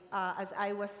why, as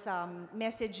I was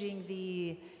messaging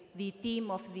the team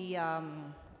of the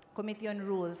Committee on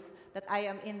Rules that I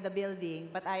am in the building,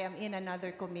 but I am in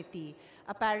another committee.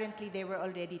 Apparently, they were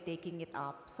already taking it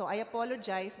up. So I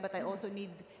apologize, but I also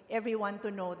need everyone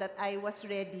to know that I was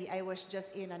ready. I was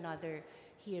just in another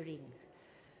hearing.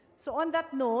 So on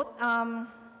that note,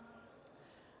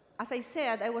 as I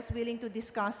said, I was willing to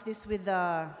discuss this with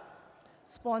the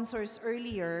sponsors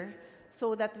earlier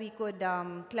so that we could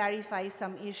clarify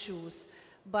some issues.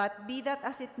 But be that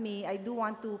as it may, I do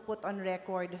want to put on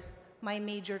record my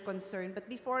major concern. But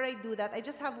before I do that, I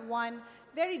just have one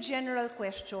very general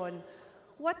question.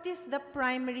 What is the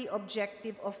primary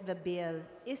objective of the bill?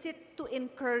 Is it to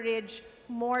encourage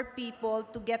more people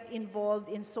to get involved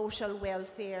in social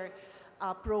welfare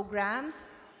programs?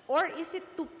 Or is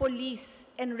it to police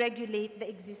and regulate the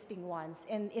existing ones,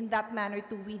 and in that manner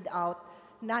to weed out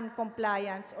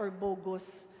non-compliance or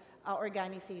bogus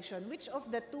organization? Which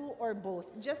of the two or both?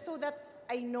 Just so that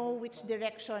I know which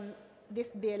direction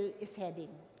this bill is heading.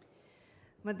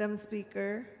 Madam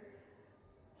Speaker,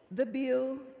 the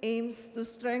bill aims to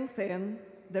strengthen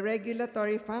the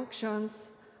regulatory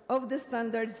functions of the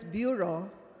Standards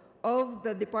Bureau of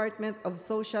the Department of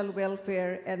Social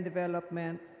Welfare and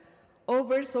Development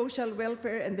over social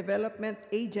welfare and development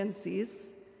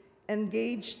agencies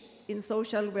engaged in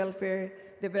social welfare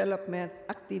development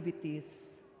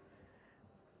activities.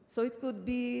 So it could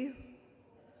be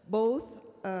both,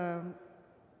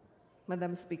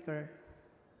 Madam Speaker.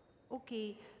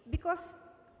 Okay, because,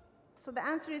 so the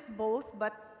answer is both,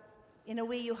 but in a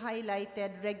way you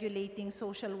highlighted regulating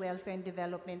social welfare and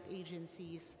development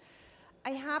agencies. I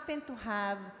happen to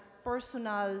have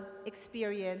personal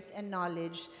experience and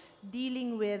knowledge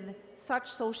dealing with such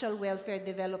social welfare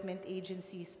development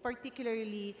agencies,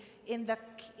 particularly in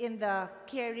the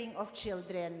caring of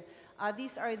children.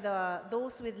 These are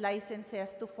those with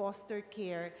licenses to foster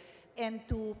care and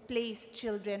to place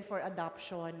children for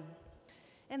adoption.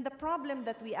 And the problem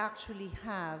that we actually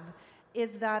have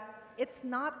is that it's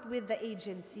not with the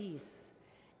agencies.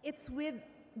 It's with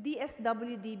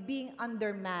DSWD being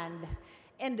undermanned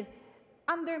And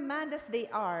undermanned as they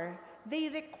are, they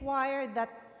require that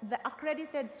the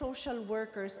accredited social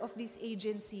workers of these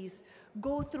agencies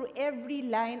go through every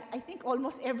line, I think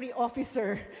almost every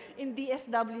officer in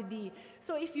DSWD.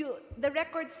 So the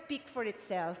records speak for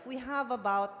itself. We have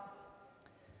about,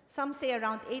 some say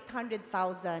around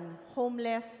 800,000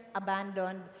 homeless,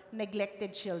 abandoned,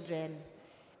 neglected children.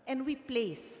 And we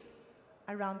place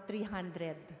around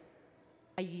 300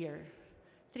 a year.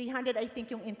 300, I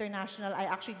think yung international, I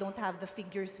actually don't have the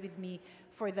figures with me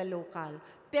for the local.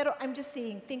 Pero I'm just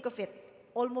saying, think of it,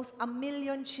 almost 1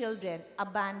 million children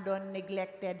abandoned,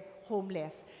 neglected,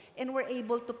 homeless. And we're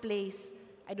able to place,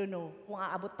 I don't know, kung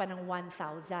aabot pa ng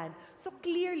 1,000. So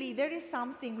clearly, there is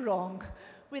something wrong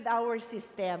with our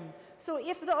system. So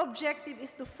if the objective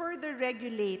is to further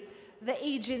regulate the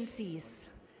agencies,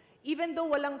 even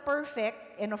though walang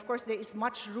perfect, and of course there is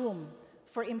much room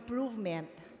for improvement,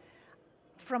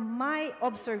 from my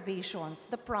observations,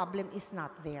 the problem is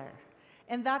not there.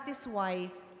 And that is why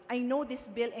I know this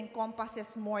bill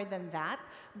encompasses more than that,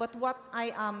 but what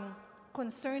I am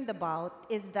concerned about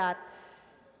is that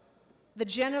the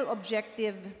general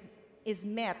objective is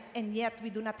met, and yet we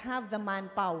do not have the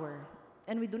manpower,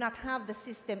 and we do not have the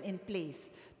system in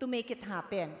place to make it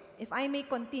happen. If I may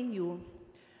continue,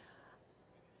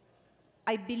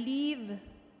 I believe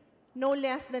no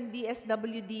less than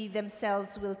DSWD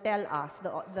themselves will tell us,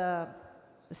 the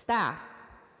staff,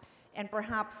 and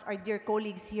perhaps our dear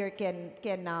colleagues here can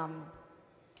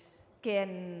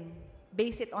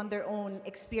base it on their own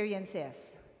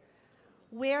experiences.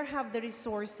 Where have the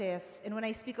resources, and when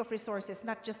I speak of resources,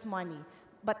 not just money,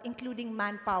 but including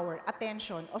manpower,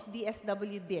 attention of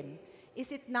DSW been?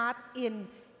 Is it not in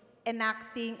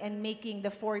enacting and making the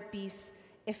 4Ps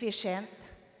efficient?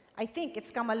 I think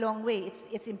it's come a long way.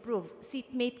 It's improved.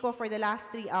 Seatmate ko for the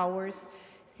last 3 hours,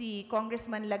 si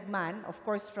Congressman Lagman, of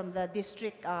course from the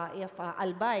district of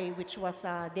Albay, which was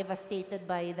devastated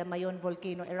by the Mayon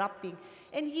volcano erupting.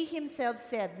 And he himself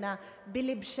said na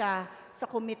bilib siya sa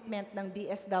commitment ng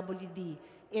DSWD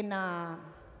in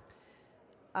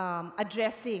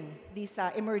addressing these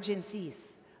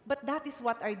emergencies. But that is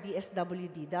what our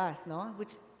DSWD does, no?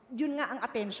 Which, yun nga ang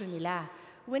attention nila.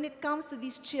 When it comes to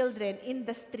these children in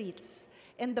the streets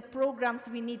and the programs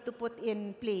we need to put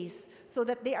in place so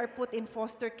that they are put in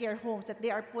foster care homes, that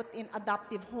they are put in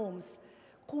adoptive homes,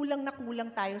 kulang na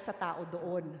kulang tayo sa tao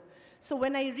doon. So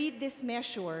when I read this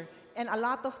measure, and a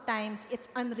lot of times it's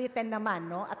unwritten naman,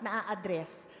 no, at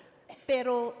naa-address,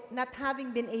 pero not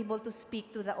having been able to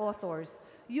speak to the authors,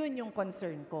 yun yung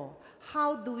concern ko.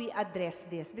 How do we address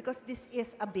this? Because this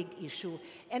is a big issue.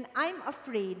 And I'm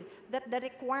afraid that the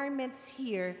requirements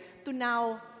here to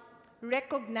now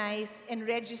recognize and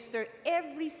register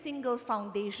every single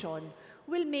foundation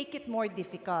will make it more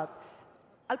difficult.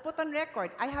 I'll put on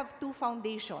record, I have 2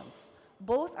 foundations.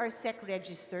 Both are SEC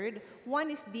registered. One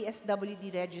is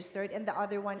DSWD registered and the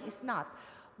other one is not.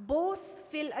 Both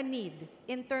fill a need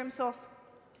in terms of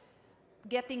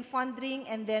getting funding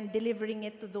and then delivering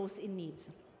it to those in needs.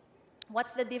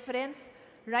 What's the difference?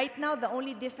 Right now, the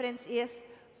only difference is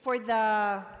for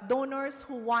the donors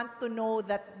who want to know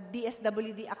that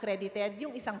DSWD accredited,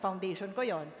 yung isang foundation ko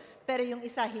yon, pero yung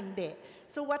isa hindi.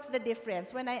 So what's the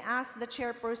difference? When I asked the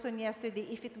chairperson yesterday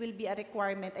if it will be a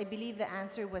requirement, I believe the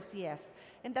answer was yes.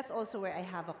 And that's also where I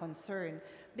have a concern.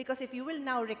 Because if you will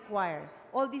now require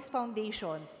all these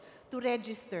foundations to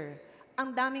register,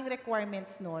 ang daming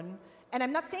requirements nun, and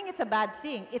I'm not saying it's a bad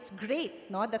thing. It's great,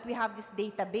 no, that we have this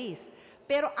database.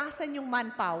 Pero asan yung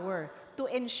manpower to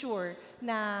ensure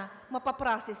na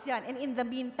mapaprocess yan? And in the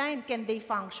meantime, can they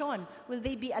function? Will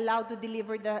they be allowed to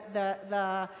deliver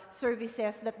the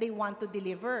services that they want to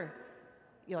deliver?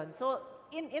 Yun. So,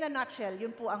 in a nutshell,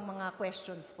 yun po ang mga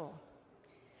questions ko.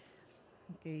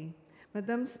 Okay.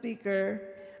 Madam Speaker,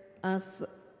 as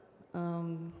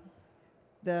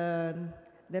the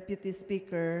Deputy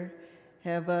Speaker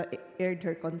have aired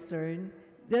her concern,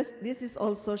 this is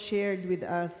also shared with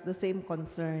us, the same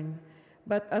concern.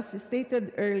 But as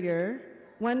stated earlier,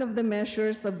 one of the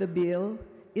measures of the bill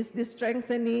is the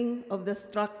strengthening of the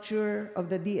structure of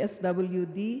the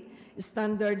DSWD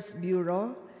Standards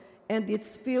Bureau and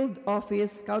its field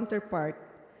office counterpart,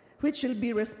 which will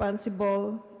be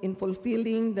responsible in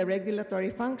fulfilling the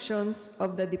regulatory functions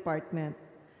of the department.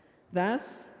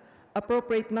 Thus,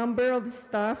 appropriate number of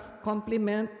staff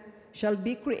complement shall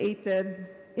be created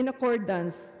in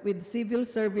accordance with Civil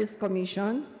Service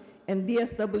Commission and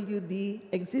DSWD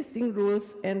existing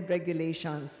rules and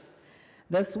regulations.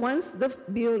 Thus, once the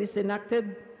bill is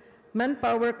enacted,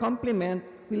 manpower complement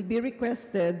will be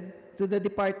requested to the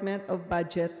Department of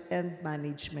Budget and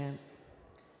Management.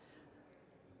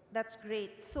 That's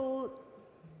great. So,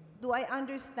 do I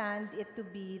understand it to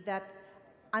be that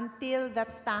until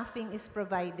that staffing is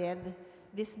provided,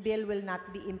 this bill will not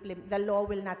be the law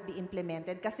will not be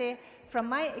implemented? Kasi from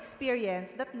my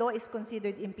experience, that law is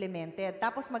considered implemented.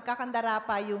 Tapos magkakandara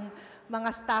pa yung mga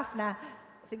staff na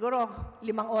siguro 5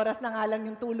 oras na nga lang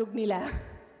yung tulog nila.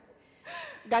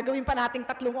 Gagawin pa nating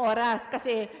 3 oras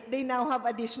kasi they now have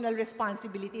additional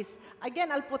responsibilities. Again,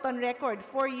 I'll put on record,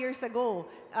 4 years ago,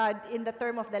 in the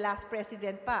term of the last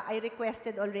president pa, I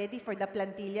requested already for the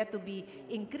plantilla to be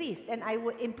increased and I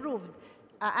improved,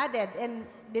 added, and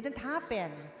didn't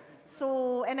happen.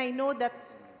 So, and I know that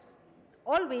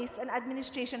always an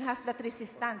administration has that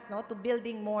resistance, no, to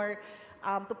building more,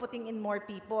 to putting in more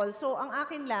people. So, ang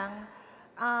akin lang,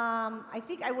 I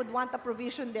think I would want a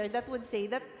provision there that would say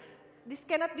that this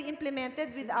cannot be implemented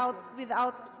without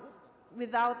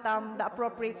the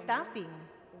appropriate staffing.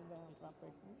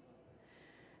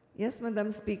 Yes,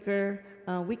 Madam Speaker,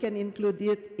 we can include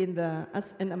it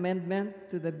as an amendment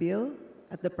to the bill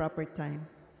at the proper time.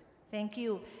 Thank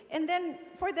you. And then,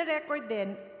 for the record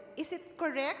then, is it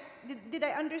correct? Did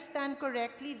I understand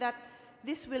correctly that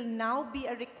this will now be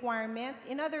a requirement?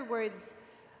 In other words,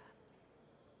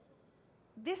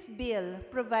 this bill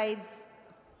provides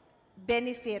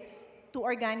benefits to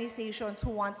organizations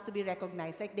who wants to be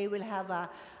recognized. Like they will have a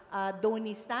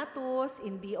donee status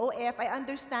in DOF. I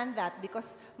understand that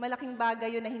because malaking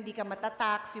bagay yun na hindi ka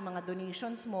matatax yung mga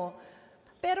donations mo.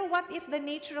 Pero what if the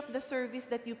nature of the service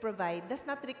that you provide does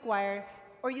not require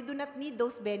or you do not need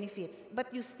those benefits,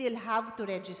 but you still have to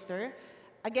register?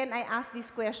 Again, I ask these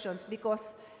questions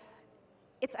because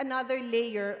it's another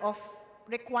layer of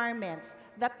requirements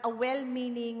that a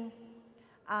well-meaning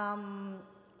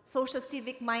social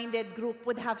civic-minded group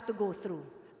would have to go through,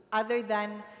 other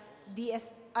than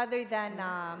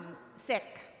SEC.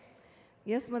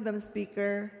 Yes, Madam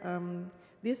Speaker,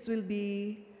 this will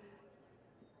be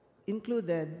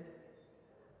included.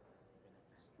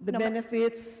 The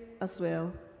benefits as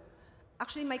well.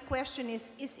 Actually, my question is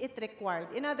it required?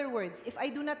 In other words, if I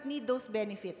do not need those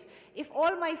benefits, if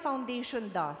all my foundation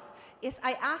does is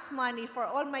I ask money for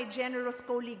all my generous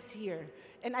colleagues here,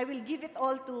 and I will give it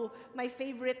all to my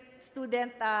favorite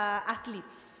student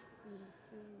athletes.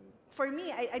 For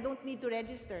me, I don't need to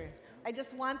register. I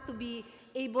just want to be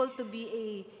able to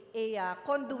be a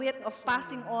conduit of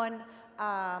passing on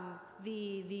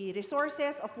the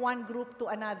resources of one group to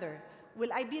another.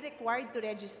 Will I be required to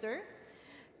register?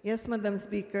 Yes, Madam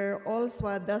Speaker, all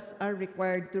SWADAs are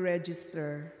required to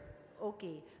register.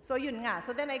 Okay. So yun nga.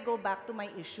 So then I go back to my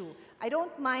issue. I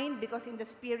don't mind because in the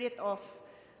spirit of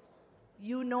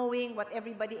you knowing what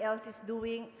everybody else is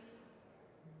doing,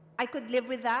 I could live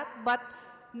with that, but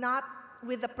not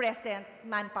with the present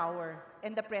manpower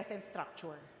and the present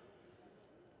structure.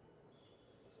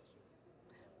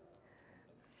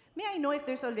 May I know if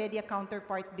there's already a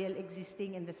counterpart bill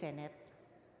existing in the Senate?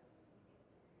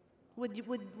 Would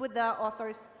the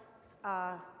authors,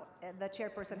 the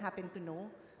chairperson happen to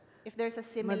know if there's a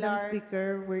similar... Madam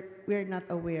Speaker, we're not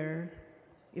aware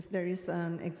if there is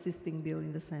an existing bill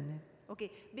in the Senate. Okay,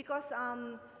 because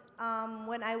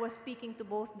when I was speaking to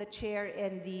both the chair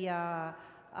and the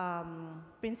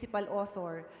principal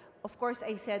author, of course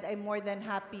I said I'm more than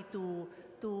happy to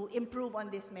improve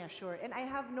on this measure. And I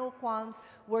have no qualms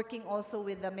working also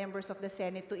with the members of the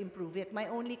Senate to improve it. My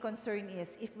only concern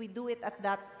is if we do it at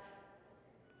that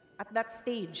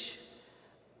stage,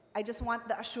 I just want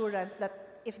the assurance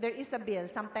that if there is a bill,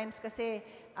 sometimes kasi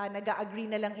nag-agree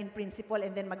na lang in principle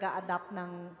and then mag-a-adopt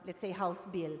ng, let's say, House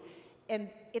bill. And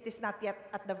it is not yet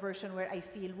at the version where I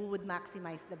feel we would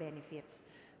maximize the benefits.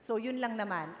 So yun lang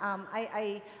naman.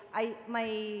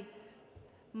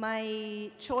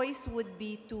 My choice would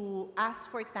be to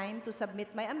ask for time to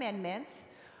submit my amendments,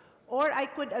 or I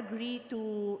could agree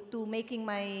to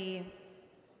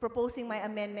proposing my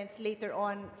amendments later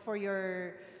on for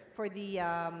the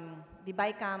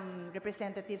BICAM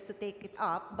representatives to take it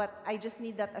up. But I just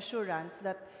need that assurance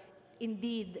that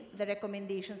indeed the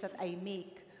recommendations that I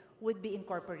make would be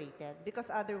incorporated, because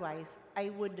otherwise I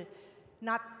would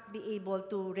not be able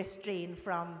to restrain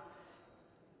from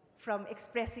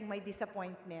expressing my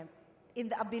disappointment in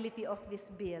the ability of this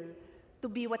bill to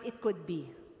be what it could be.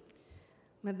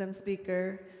 Madam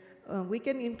Speaker, we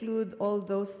can include all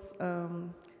those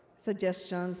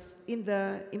suggestions in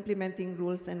the implementing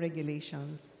rules and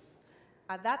regulations.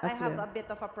 That I have a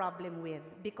bit of a problem with,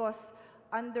 because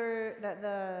under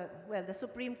the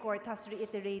Supreme Court has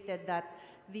reiterated that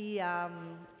the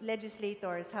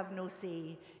legislators have no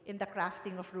say in the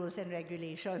crafting of rules and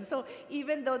regulations. So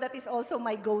even though that is also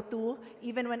my go-to,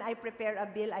 even when I prepare a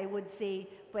bill, I would say,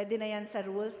 pwede na yan sa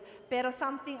rules. Pero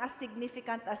something as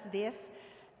significant as this,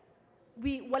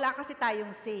 wala kasi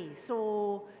tayong say.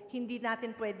 So, hindi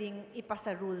natin pwedeng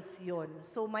ipasa rules yon.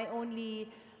 So, the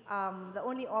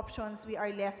only options we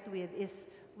are left with is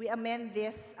we amend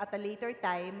this at a later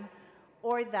time,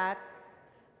 or that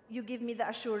you give me the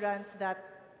assurance that,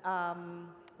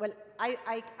 well,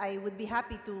 I would be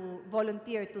happy to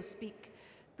volunteer to speak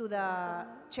to the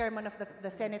chairman of the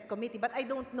Senate committee. But I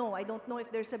don't know. I don't know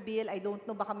if there's a bill. I don't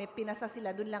know. Baka may pinasa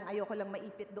sila. Doon lang, ayoko lang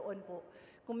maipit doon po.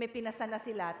 Kung may pinasa na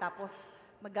sila, tapos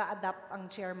mag-a-adapt ang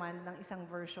chairman ng isang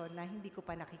version na hindi ko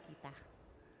pa nakikita.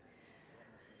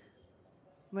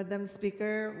 Madam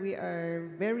Speaker, we are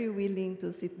very willing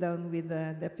to sit down with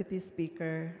the Deputy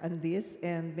Speaker on this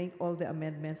and make all the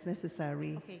amendments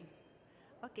necessary. Okay.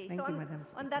 Okay. Thank So you, on, Madam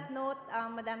on that note,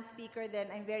 Madam Speaker, then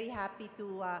I'm very happy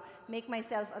to make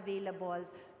myself available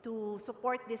to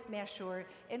support this measure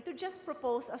and to just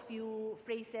propose a few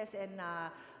phrases and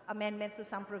amendments to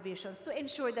some provisions to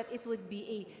ensure that it would be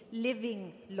a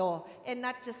living law and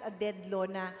not just a dead law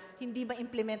na hindi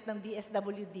ma-implement ng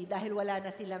DSWD dahil wala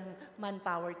na silang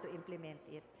manpower to implement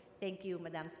it. Thank you,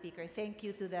 Madam Speaker. Thank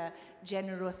you to the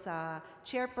generous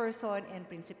chairperson and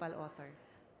principal author.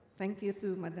 Thank you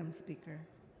to Madam Speaker.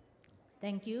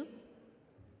 Thank you.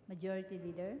 Majority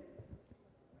Leader.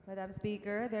 Madam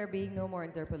Speaker, there being no more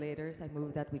interpellators, I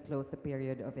move that we close the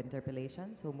period of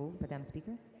interpellation. So move, Madam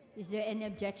Speaker. Is there any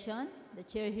objection? The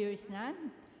chair hears none.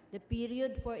 The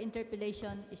period for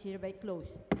interpellation is hereby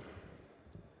closed.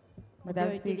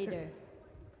 Madam Majority Speaker. Leader.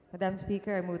 Madam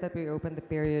Speaker, I move that we open the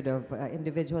period of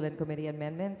individual and committee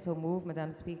amendments. So move,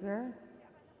 Madam Speaker.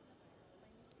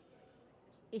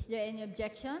 Is there any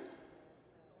objection?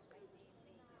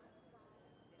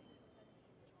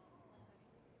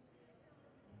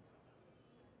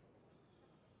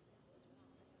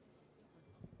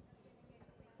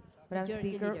 Madam Majority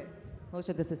Speaker, Leader.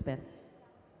 motion to suspend.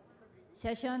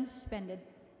 Session suspended.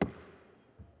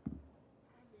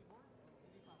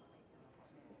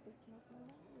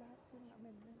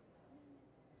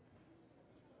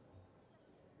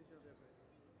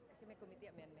 Kasi may committee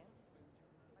amendments.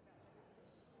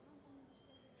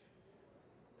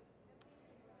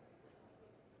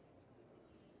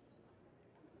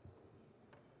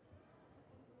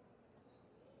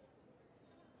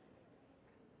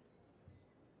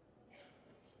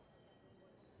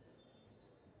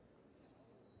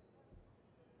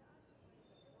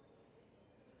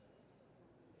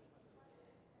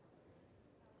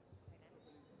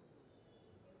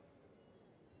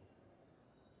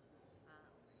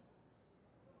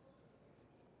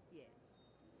 Yes.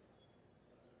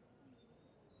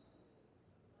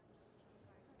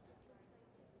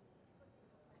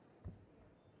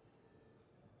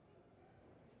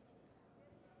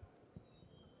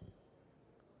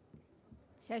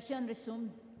 Session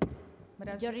resumed.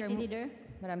 Madam Majority Speaker, Leader.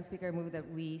 Madam Speaker, I move that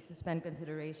we suspend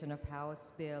consideration of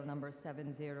House Bill number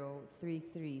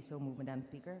 7033. So move, Madam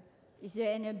Speaker. Is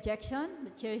there any objection?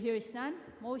 The chair hears none.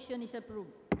 Motion is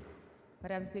approved.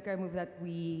 Madam Speaker, I move that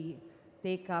we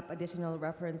take up additional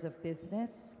reference of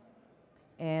business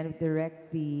and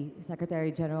direct the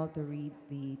Secretary General to read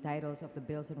the titles of the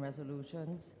bills and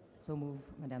resolutions. So move,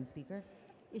 Madam Speaker.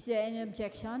 Is there any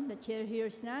objection? The chair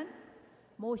hears none.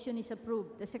 Motion is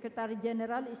approved. The Secretary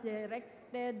General is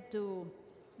directed to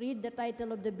read the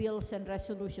title of the bills and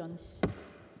resolutions.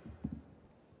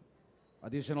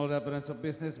 Additional reference of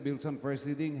business, bills on first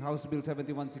reading, House Bill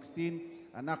 7116,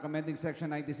 an act amending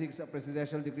Section 96 of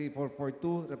Presidential Decree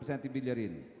 442, Representative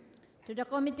Villarin. To the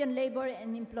Committee on Labor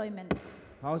and Employment.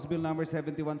 House Bill number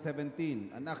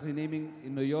 7117, an act renaming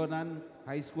Inoyonan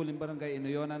High School in Barangay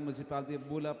Inoyonan, Municipality of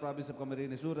Bula, Province of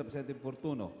Camarines Sur, Representative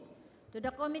Fortuno. To the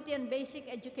Committee on Basic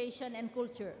Education and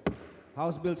Culture.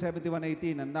 House Bill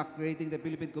 7118, an act creating the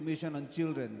Philippine Commission on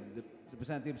Children,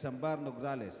 Representative Sambar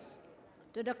Nograles.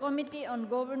 To the Committee on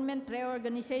Government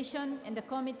Reorganization and the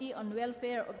Committee on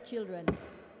Welfare of Children.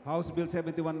 House Bill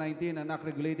 7119, an act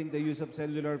regulating the use of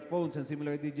cellular phones and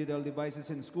similar digital devices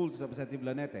in schools, Representative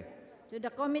Lanete. To the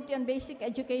Committee on Basic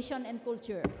Education and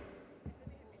Culture.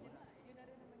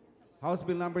 House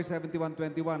Bill number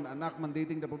 7121, an act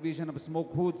mandating the provision of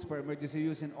smoke hoods for emergency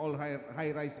use in all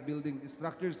high-rise building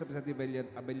structures, Representative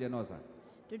Abellanosa.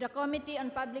 To the Committee on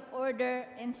Public Order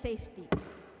and Safety.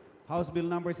 House Bill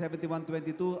number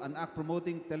 7122, an act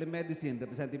promoting telemedicine,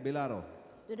 Representative Bilaro.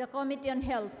 To the Committee on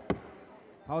Health.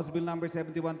 House Bill number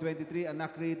 7123, an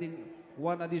act creating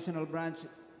one additional branch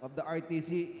of the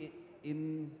RTC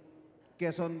in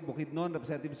Quezon, Bukidnon,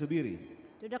 Representative Subiri.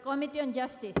 To the Committee on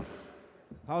Justice.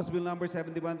 House Bill number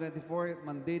 7124,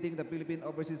 mandating the Philippine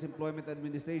Overseas Employment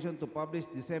Administration to publish,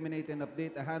 disseminate, and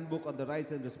update a handbook on the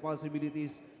rights and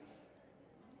responsibilities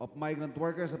of migrant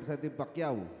workers, Representative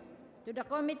Pacquiao. to the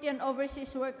Committee on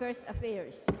Overseas Workers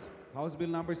Affairs, House Bill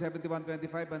number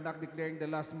 7125, an act declaring the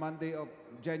last Monday of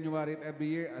January of every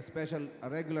year a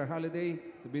regular holiday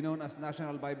to be known as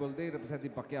National Bible Day,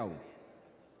 Representative Pacquiao.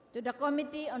 to the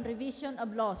Committee on Revision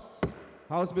of Laws,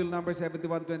 House Bill number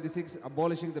 7126,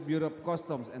 abolishing the Bureau of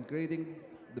Customs and creating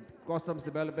the Customs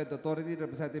Development Authority,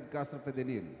 Representative Castro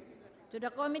Fedenil. to the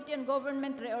Committee on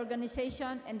Government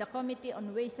Reorganization and the Committee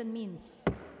on Ways and Means,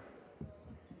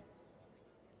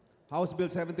 House Bill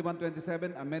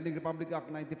 7127, amending Republic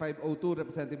Act 9502,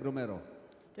 Representative Romero.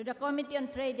 to the Committee on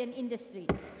Trade and Industry,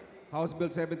 House Bill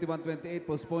 7128,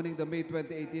 postponing the May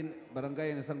 2018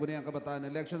 Barangay and Sangguniang Kabataan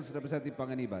elections, Representative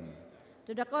Panganiban.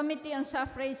 to the Committee on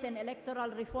Suffrage and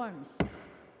Electoral Reforms,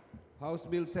 House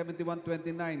Bill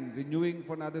 7129, renewing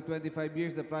for another 25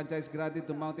 years the franchise granted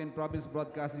to Mountain Province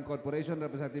Broadcasting Corporation,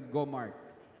 Representative Gomart.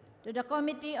 to the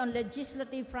Committee on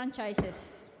Legislative Franchises,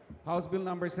 House Bill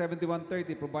number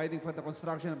 7130, providing for the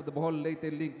construction of the Bohol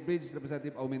Leyte Link Bridge,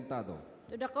 Representative Aumentado.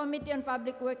 to the Committee on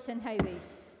Public Works and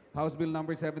Highways, House Bill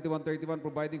number 7131,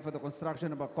 providing for the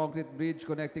construction of a concrete bridge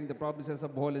connecting the provinces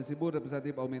of Bohol and Cebu,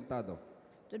 Representative Aumentado.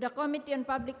 to the Committee on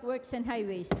Public Works and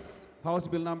Highways, House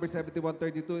Bill number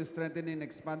 7132 is strengthening and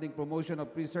expanding promotion of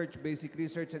research, basic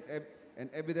research, and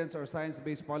evidence or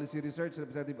science-based policy research,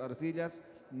 Representative Arcillas,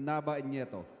 Nava, and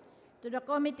Nieto. to the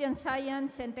Committee on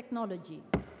Science and Technology,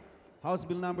 House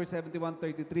Bill number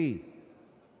 7133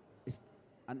 is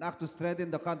an act to strengthen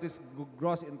the country's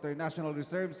gross international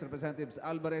reserves, Representatives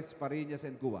Alvarez, Fariñas,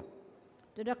 and Cuba.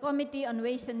 to the Committee on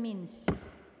Ways and Means.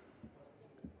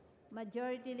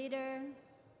 Majority Leader,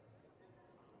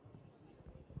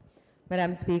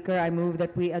 Madam Speaker, I move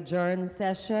that we adjourn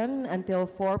session until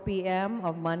 4 p.m.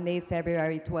 of Monday,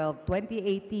 February 12,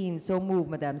 2018. So move,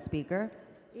 Madam Speaker.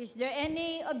 is there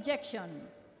any objection?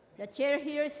 The chair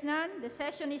hears none. The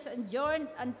session is adjourned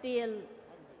until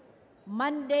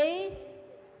Monday,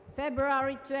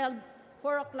 February 12,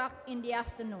 4 o'clock in the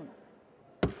afternoon.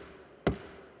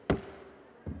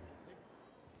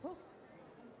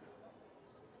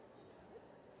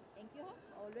 Thank you.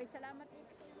 Always salamat.